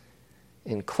tastes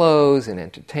in clothes and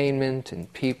entertainment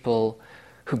and people,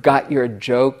 who got your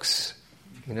jokes,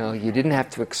 you didn't have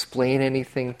to explain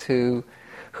anything to,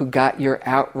 who got your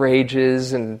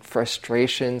outrages and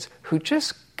frustrations, who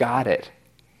just got it.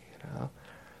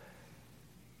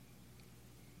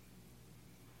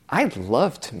 I'd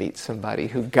love to meet somebody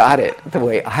who got it the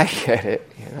way I get it,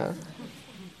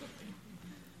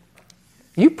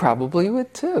 You probably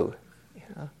would too.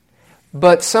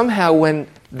 But somehow when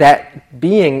that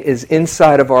being is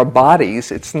inside of our bodies,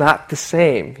 it's not the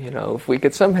same. If we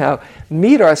could somehow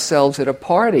meet ourselves at a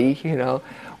party,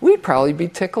 we'd probably be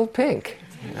tickled pink.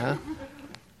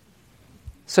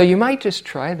 So you might just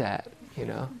try that,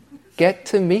 Get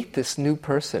to meet this new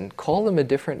person. Call them a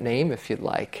different name if you'd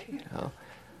like,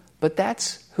 But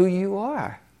that's who you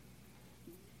are.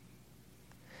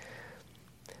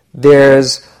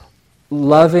 There's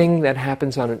loving that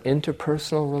happens on an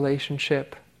interpersonal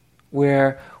relationship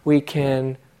where we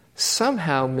can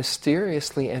somehow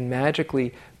mysteriously and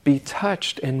magically be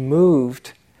touched and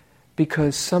moved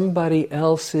because somebody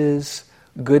else's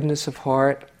goodness of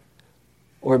heart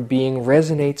or being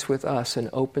resonates with us and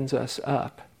opens us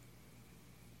up.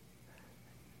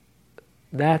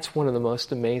 That's one of the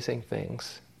most amazing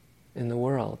things in the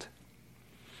world.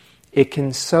 It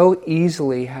can so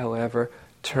easily, however,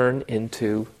 turn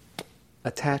into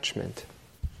attachment.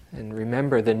 And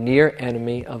remember, the near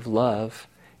enemy of love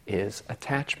is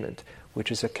attachment,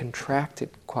 which is a contracted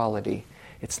quality.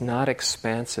 It's not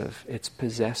expansive, it's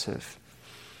possessive.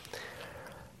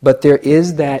 But there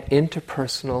is that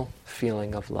interpersonal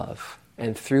feeling of love.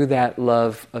 And through that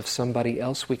love of somebody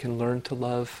else, we can learn to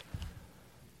love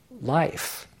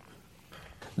life.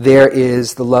 There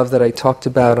is the love that I talked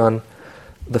about on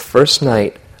the first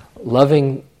night,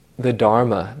 loving the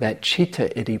Dharma, that citta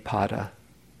iddhipada,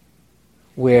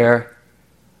 where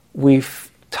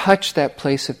we've touched that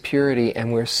place of purity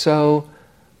and we're so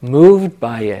moved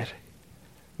by it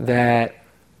that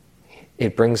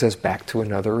it brings us back to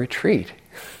another retreat.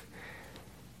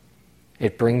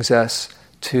 It brings us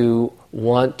to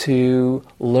want to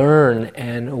learn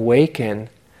and awaken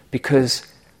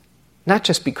not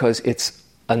just because it's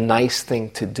a nice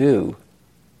thing to do,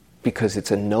 because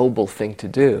it's a noble thing to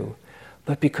do,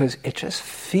 but because it just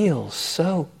feels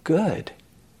so good.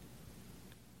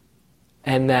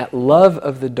 And that love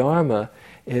of the Dharma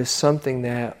is something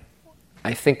that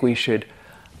I think we should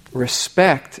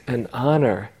respect and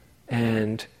honor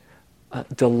and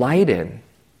delight in,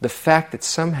 the fact that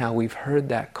somehow we've heard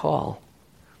that call.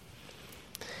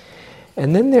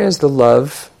 And then there's the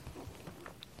love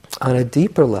on a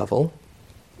deeper level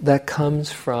that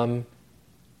comes from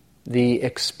the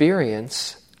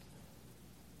experience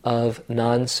of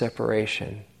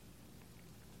non-separation.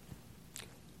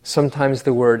 Sometimes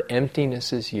the word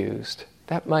emptiness is used.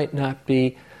 That might not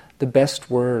be the best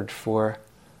word for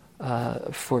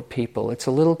people. It's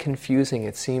a little confusing.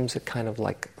 It seems a kind of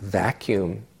like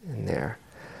vacuum in there.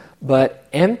 But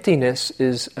emptiness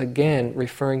is, again,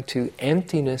 referring to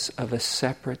emptiness of a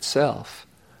separate self.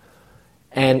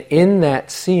 And in that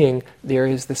seeing, there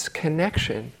is this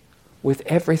connection with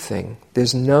everything.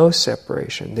 There's no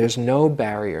separation. There's no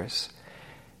barriers.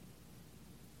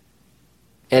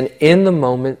 And in the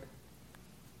moment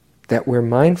that we're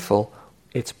mindful,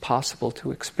 it's possible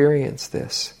to experience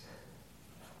this,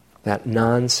 that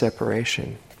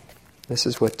non-separation. This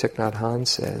is what Thich Nhat Hanh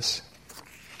says.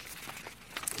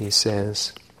 He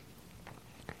says,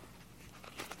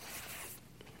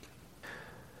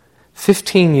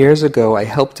 15 years ago, I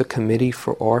helped a committee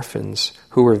for orphans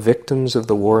who were victims of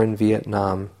the war in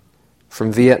Vietnam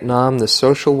From Vietnam, the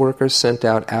social workers sent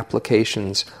out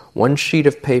applications, one sheet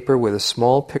of paper with a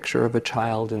small picture of a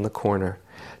child in the corner,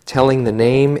 telling the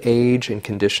name, age, and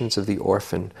conditions of the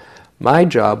orphan. My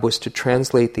job was to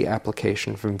translate the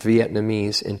application from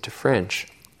Vietnamese into French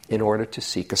in order to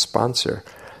seek a sponsor,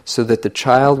 so that the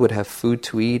child would have food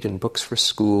to eat and books for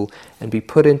school and be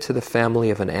put into the family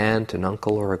of an aunt, an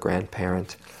uncle, or a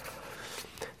grandparent.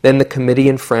 Then the committee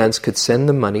in France could send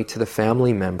the money to the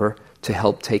family member to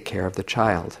help take care of the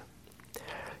child.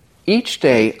 Each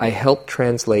day I helped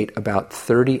translate about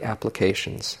 30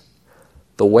 applications.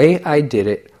 The way I did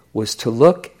it was to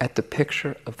look at the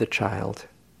picture of the child.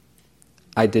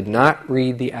 I did not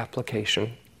read the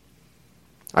application.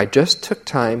 I just took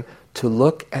time to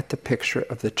look at the picture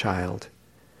of the child.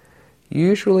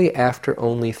 Usually after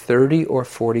only 30 or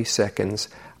 40 seconds,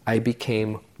 I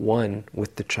became one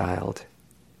with the child.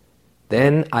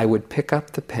 Then I would pick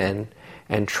up the pen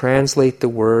and translate the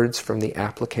words from the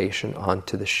application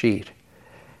onto the sheet.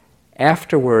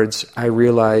 Afterwards, I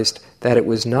realized that it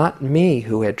was not me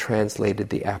who had translated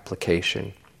the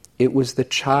application. It was the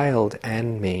child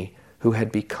and me who had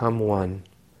become one.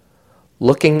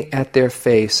 Looking at their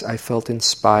face, I felt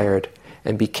inspired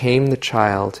and became the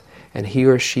child, and he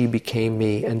or she became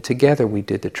me, and together we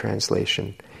did the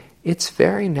translation. It's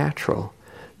very natural.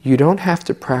 You don't have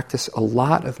to practice a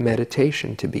lot of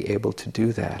meditation to be able to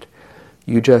do that.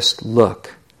 You just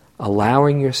look,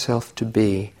 allowing yourself to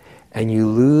be, and you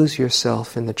lose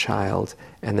yourself in the child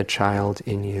and the child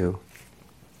in you.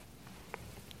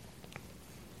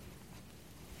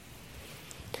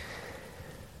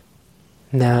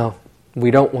 Now,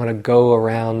 we don't want to go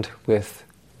around with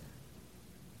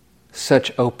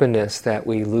such openness that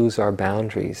we lose our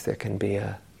boundaries. There can be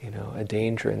a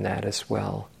danger in that as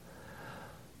well.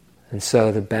 And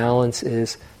so the balance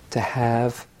is to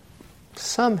have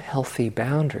some healthy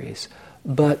boundaries,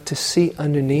 but to see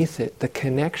underneath it the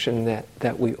connection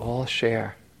that we all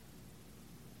share.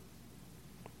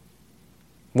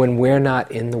 When we're not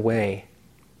in the way,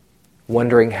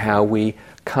 wondering how we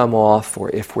come off, or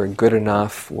if we're good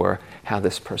enough, or how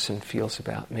this person feels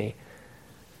about me.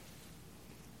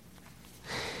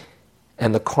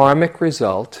 And the karmic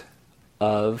result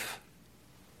of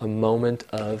a moment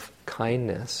of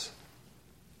kindness,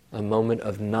 a moment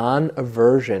of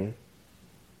non-aversion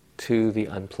to the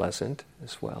unpleasant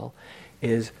as well,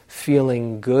 is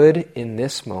feeling good in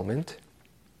this moment,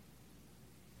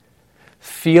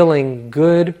 feeling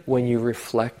good when you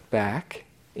reflect back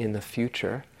in the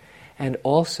future, and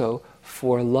also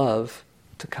for love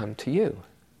to come to you.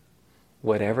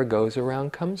 Whatever goes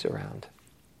around comes around.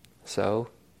 So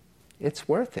it's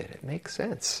worth it. It makes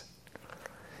sense.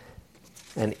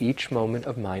 And each moment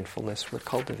of mindfulness, we're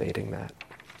cultivating that.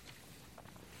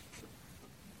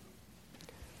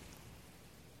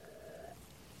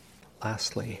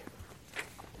 Lastly,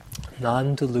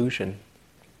 non-delusion.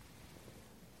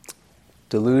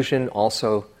 Delusion,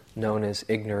 also known as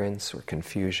ignorance or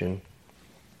confusion.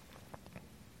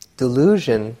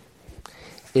 Delusion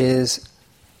is,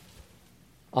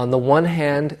 on the one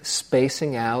hand,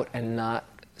 spacing out and not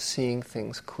seeing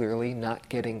things clearly,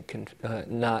 getting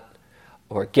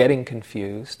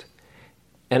confused,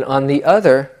 and on the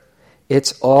other,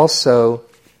 it's also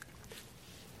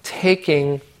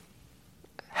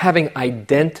having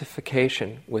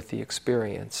identification with the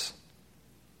experience,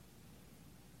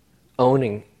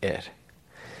 owning it.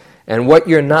 And what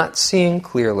you're not seeing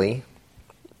clearly,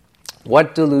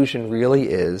 what delusion really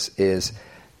is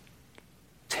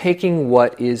taking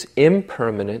what is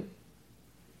impermanent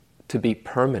to be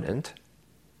permanent,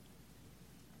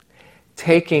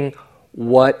 taking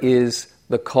what is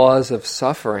the cause of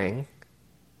suffering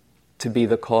to be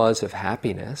the cause of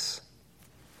happiness,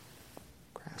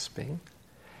 grasping,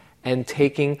 and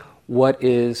taking what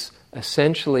is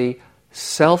essentially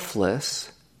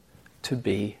selfless to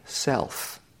be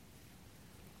self.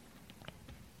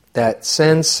 That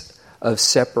sense of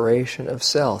separation of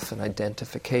self and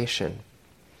identification.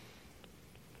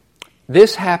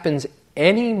 This happens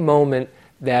any moment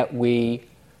that we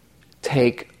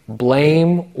take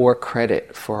blame or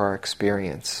credit for our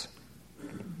experience,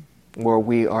 where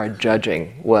we are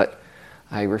judging what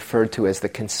I referred to as the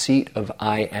conceit of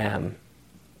I am.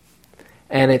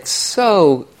 And it's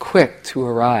so quick to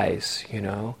arise,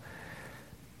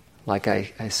 Like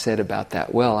I said about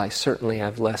that, well, I certainly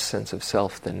have less sense of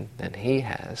self than he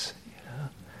has.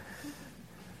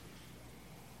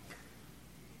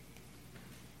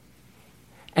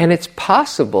 And it's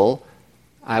possible,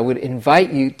 I would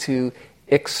invite you to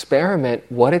experiment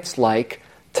what it's like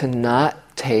to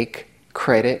not take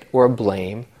credit or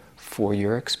blame for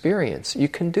your experience. You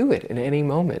can do it in any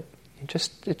moment.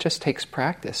 It just takes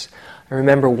practice. I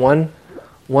remember one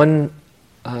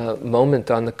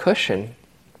moment on the cushion.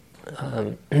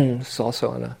 It's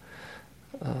also on a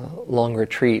long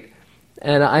retreat,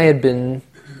 and I had been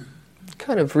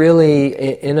kind of really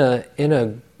in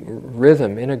a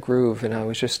rhythm, in a groove, and I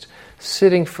was just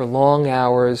sitting for long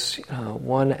hours,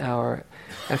 1 hour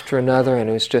after another, and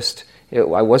it was just,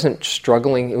 I wasn't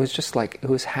struggling, it was just like it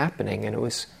was happening, and it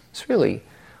was really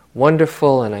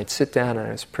wonderful, and I'd sit down and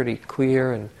it was pretty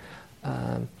clear and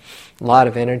a lot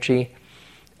of energy.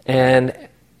 And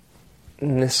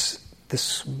in this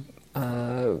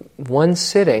one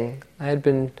sitting, I had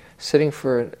been sitting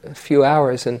for a few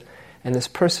hours, and this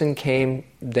person came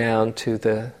down to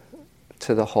the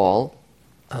hall,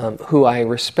 who I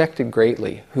respected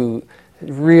greatly, who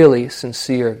really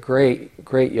sincere,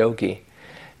 great yogi.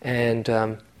 And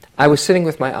I was sitting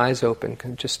with my eyes open,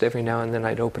 just every now and then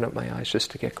I'd open up my eyes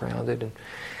just to get grounded.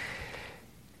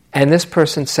 And this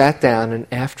person sat down, and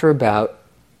after about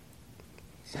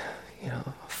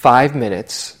 5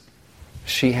 minutes,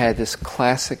 she had this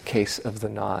classic case of the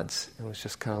nods. It was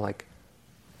just kind of like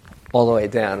all the way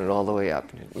down and all the way up.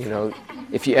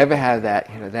 If you ever have that,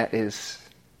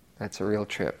 that's a real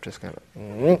trip. Just kind of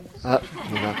up.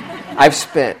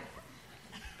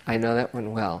 I know that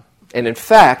one well. And in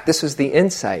fact, this was the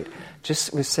insight.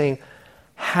 Just was saying,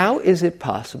 how is it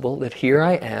possible that here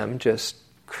I am just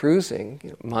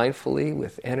cruising mindfully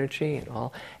with energy and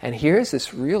all, and here's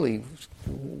this really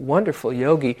wonderful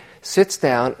yogi sits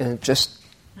down and just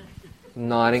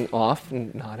nodding off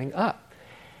and nodding up.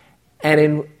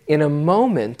 And in a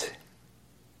moment,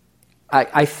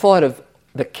 I thought of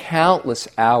the countless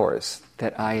hours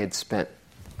that I had spent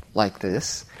like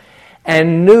this,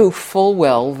 and knew full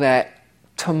well that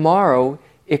tomorrow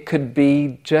it could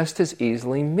be just as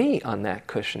easily me on that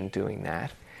cushion doing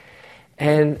that.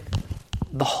 And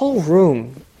the whole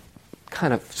room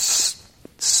kind of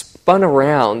spun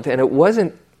around, and it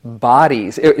wasn't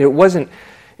bodies. It wasn't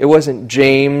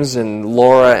James and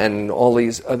Laura and all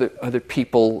these other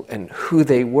people and who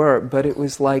they were, but it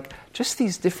was like just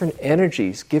these different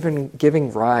energies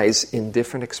giving rise in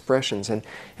different expressions. And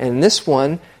this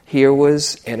one here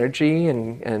was energy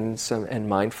and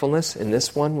mindfulness, and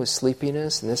this one was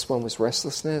sleepiness, and this one was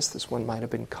restlessness, this one might have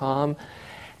been calm.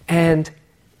 And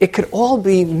it could all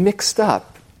be mixed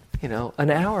up,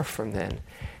 an hour from then.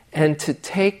 And to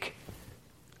take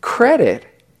credit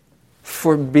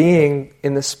for being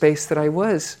in the space that I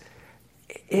was,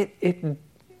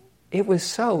 it was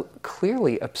so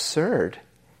clearly absurd.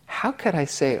 How could I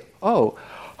say, oh,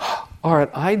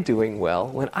 aren't I doing well,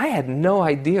 when I had no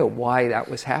idea why that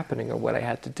was happening or what I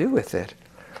had to do with it?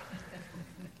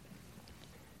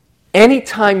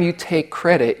 Anytime you take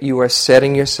credit, you are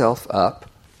setting yourself up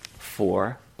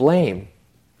for blame.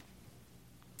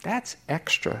 That's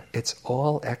extra. It's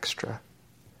all extra.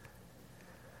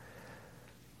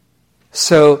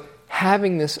 So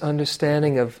having this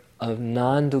understanding of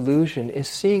non-delusion is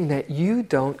seeing that you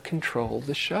don't control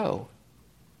the show.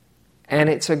 And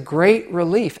it's a great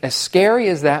relief, as scary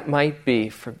as that might be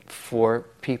for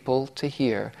people to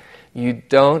hear. You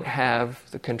don't have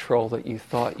the control that you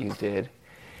thought you did.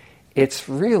 It's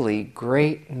really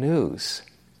great news,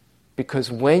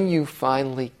 because when you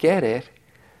finally get it,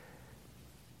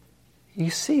 you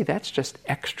see that's just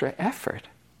extra effort.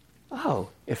 Oh,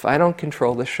 if I don't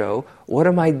control the show, what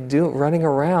am I doing running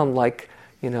around like,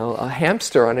 a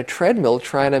hamster on a treadmill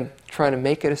trying to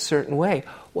make it a certain way?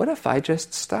 What if I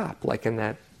just stop, like in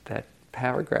that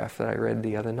paragraph that I read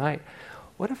the other night?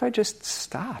 What if I just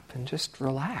stop and just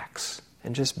relax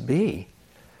and just be?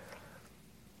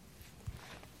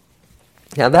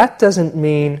 Now that doesn't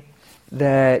mean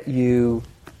that you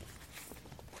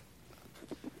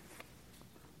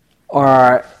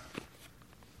are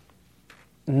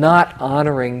not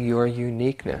honoring your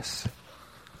uniqueness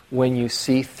when you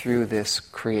see through this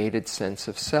created sense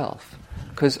of self.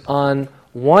 Because on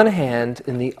one hand,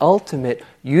 in the ultimate,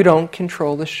 you don't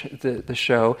control the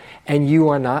show, and you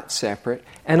are not separate.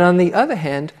 And on the other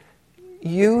hand,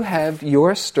 you have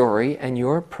your story and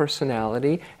your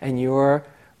personality and your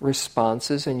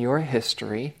responses and your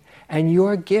history and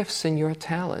your gifts and your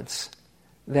talents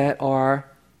that are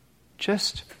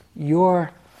just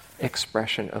your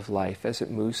expression of life as it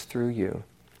moves through you.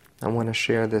 I want to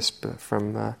share this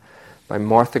from by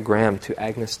Martha Graham to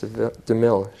Agnes de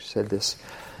Mille. She said this: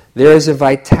 "There is a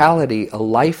vitality, a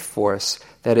life force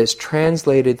that is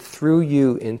translated through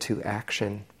you into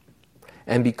action.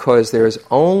 And because there is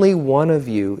only one of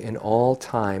you in all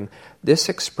time, this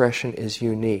expression is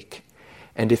unique.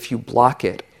 And if you block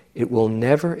it, it will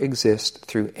never exist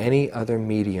through any other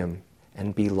medium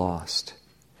and be lost.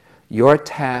 Your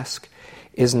task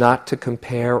is not to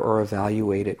compare or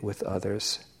evaluate it with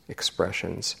others'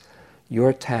 expressions.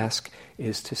 Your task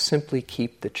is to simply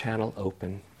keep the channel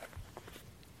open.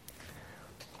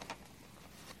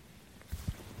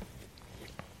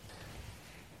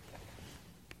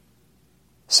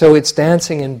 So it's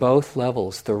dancing in both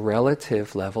levels, the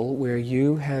relative level where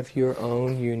you have your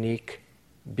own unique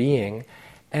being,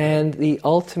 and the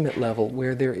ultimate level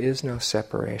where there is no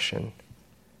separation,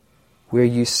 where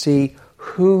you see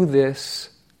who this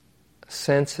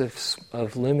sense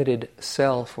of limited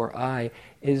self or I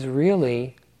is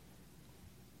really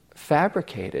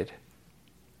fabricated.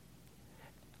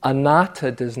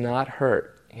 Anatta does not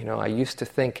hurt. I used to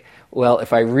think, well,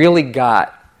 if I really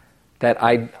got that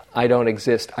I don't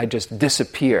exist, I just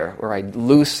disappear or I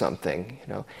lose something,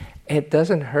 It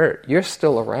doesn't hurt. You're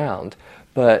still around,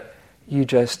 but you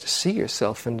just see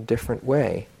yourself in a different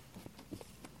way.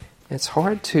 It's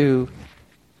hard to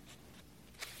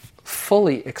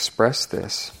fully express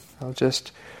this. I'll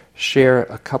just share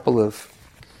a couple of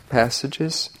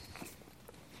passages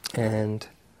and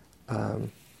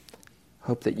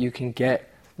hope that you can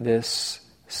get this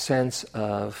sense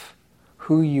of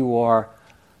who you are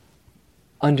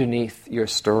underneath your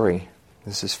story.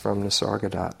 This is from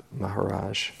Nisargadatta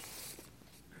Maharaj.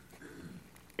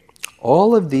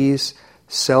 All of these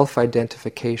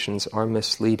self-identifications are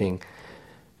misleading.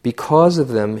 Because of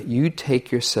them, you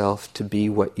take yourself to be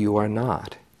what you are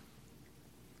not.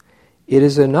 It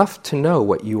is enough to know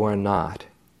what you are not.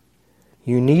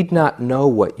 You need not know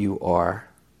what you are.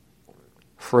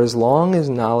 For as long as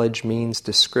knowledge means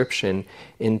description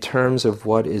in terms of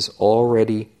what is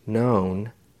already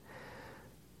known,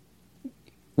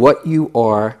 what you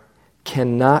are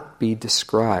cannot be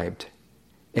described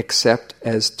except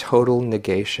as total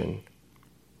negation.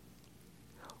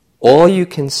 All you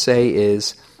can say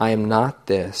is, I am not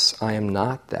this, I am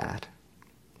not that.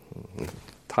 The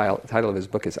title of his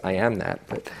book is I Am That,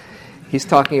 but he's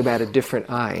talking about a different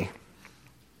I.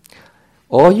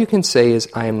 All you can say is,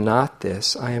 I am not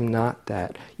this, I am not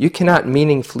that. You cannot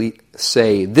meaningfully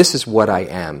say, this is what I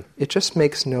am. It just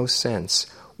makes no sense.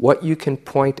 What you can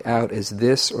point out as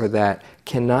this or that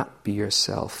cannot be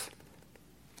yourself.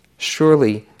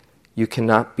 Surely you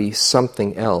cannot be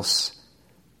something else.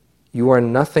 You are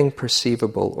nothing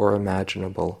perceivable or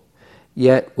imaginable.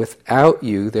 Yet without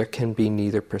you there can be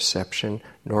neither perception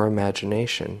nor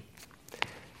imagination.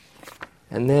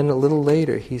 And then a little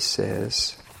later he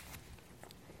says,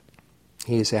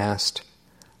 he is asked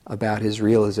about his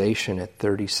realization at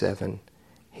 37.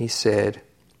 He said,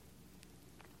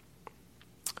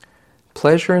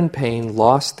 pleasure and pain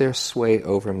lost their sway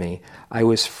over me. I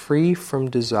was free from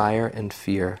desire and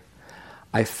fear.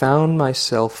 I found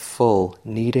myself full,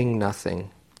 needing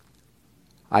nothing.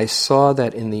 I saw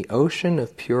that in the ocean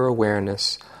of pure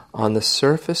awareness, on the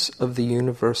surface of the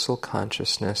universal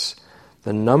consciousness,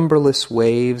 the numberless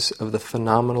waves of the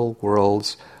phenomenal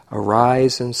worlds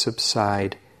arise and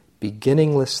subside,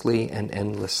 beginninglessly and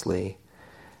endlessly.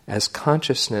 As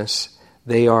consciousness,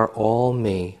 they are all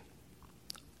me.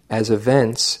 As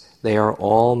events, they are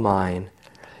all mine.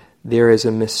 There is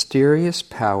a mysterious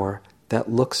power that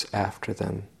looks after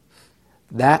them.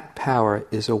 That power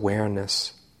is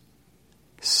awareness.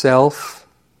 Self,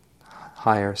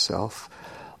 higher self,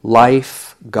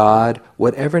 life, God,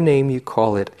 whatever name you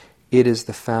call it, it is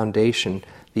the foundation,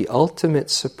 the ultimate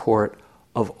support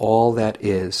of all that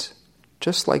is.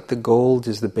 Just like the gold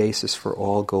is the basis for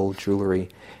all gold jewelry,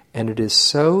 and it is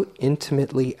so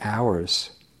intimately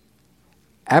ours.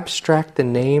 Abstract the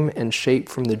name and shape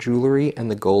from the jewelry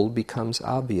and the gold becomes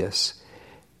obvious.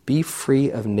 Be free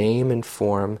of name and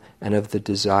form and of the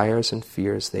desires and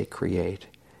fears they create.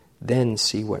 Then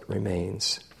see what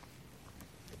remains.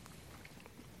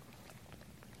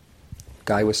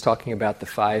 Guy was talking about the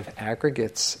 5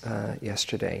 aggregates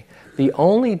yesterday. The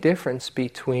only difference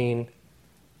between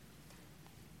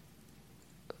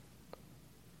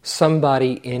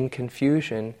somebody in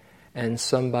confusion and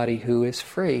somebody who is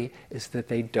free is that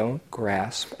they don't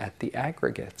grasp at the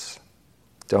aggregates.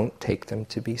 Don't take them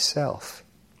to be self.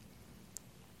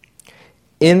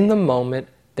 In the moment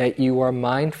that you are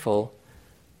mindful,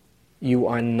 you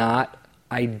are not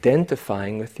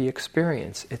identifying with the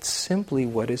experience. It's simply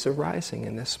what is arising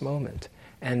in this moment.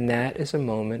 And that is a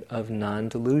moment of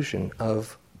non-delusion,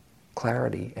 of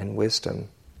clarity and wisdom.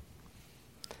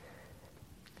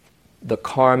 The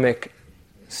karmic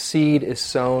seed is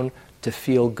sown to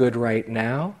feel good right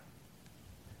now.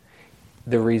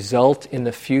 The result in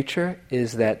the future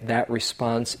is that that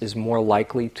response is more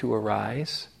likely to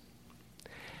arise.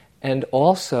 And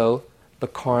also, the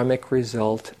karmic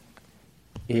result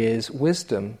is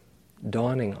wisdom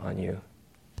dawning on you.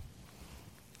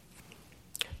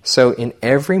 So in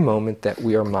every moment that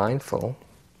we are mindful,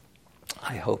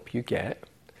 I hope you get,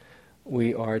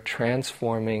 we are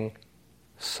transforming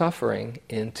suffering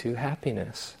into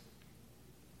happiness.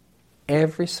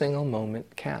 Every single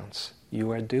moment counts.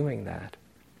 You are doing that.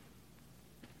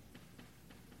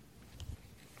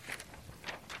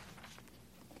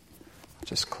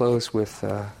 Just close with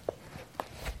a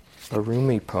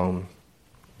Rumi poem.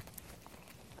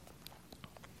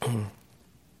 At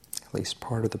least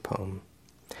part of the poem.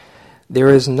 There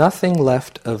is nothing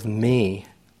left of me.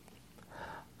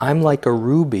 I'm like a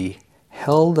ruby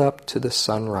held up to the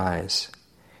sunrise.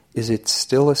 Is it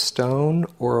still a stone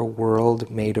or a world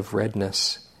made of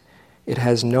redness? It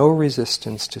has no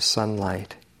resistance to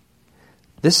sunlight.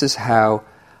 This is how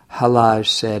Halaj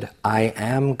said, I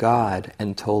am God,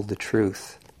 and told the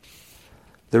truth.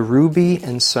 The ruby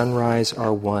and sunrise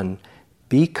are one.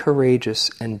 Be courageous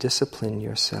and discipline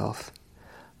yourself.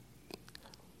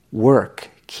 Work.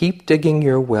 Keep digging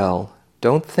your well.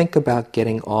 Don't think about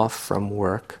getting off from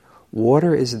work.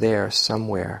 Water is there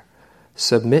somewhere.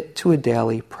 Submit to a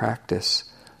daily practice.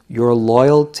 Your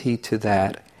loyalty to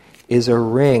that is a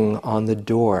ring on the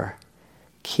door.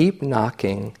 Keep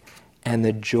knocking, and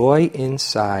the joy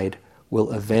inside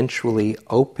will eventually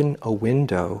open a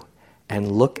window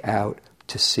and look out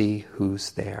to see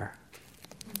who's there.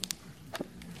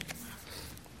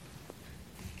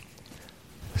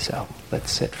 So,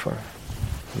 let's sit for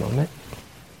a moment.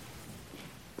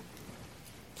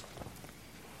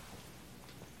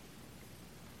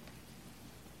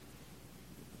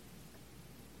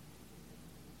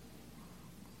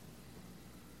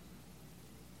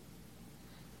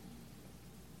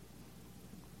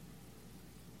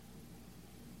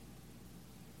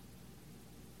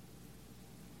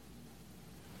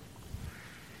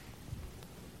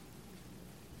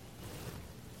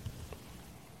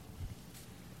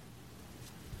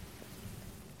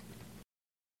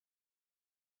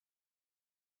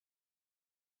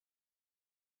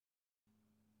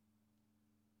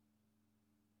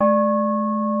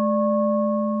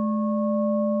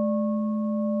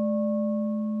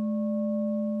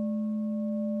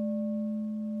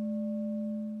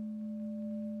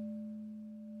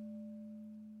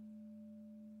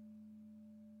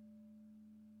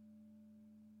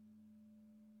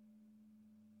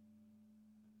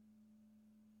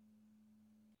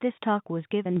 This talk was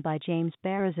given by James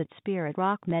Baraz at Spirit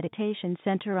Rock Meditation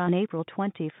Center on April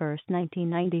 21,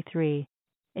 1993.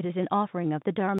 It is an offering of the Dharma.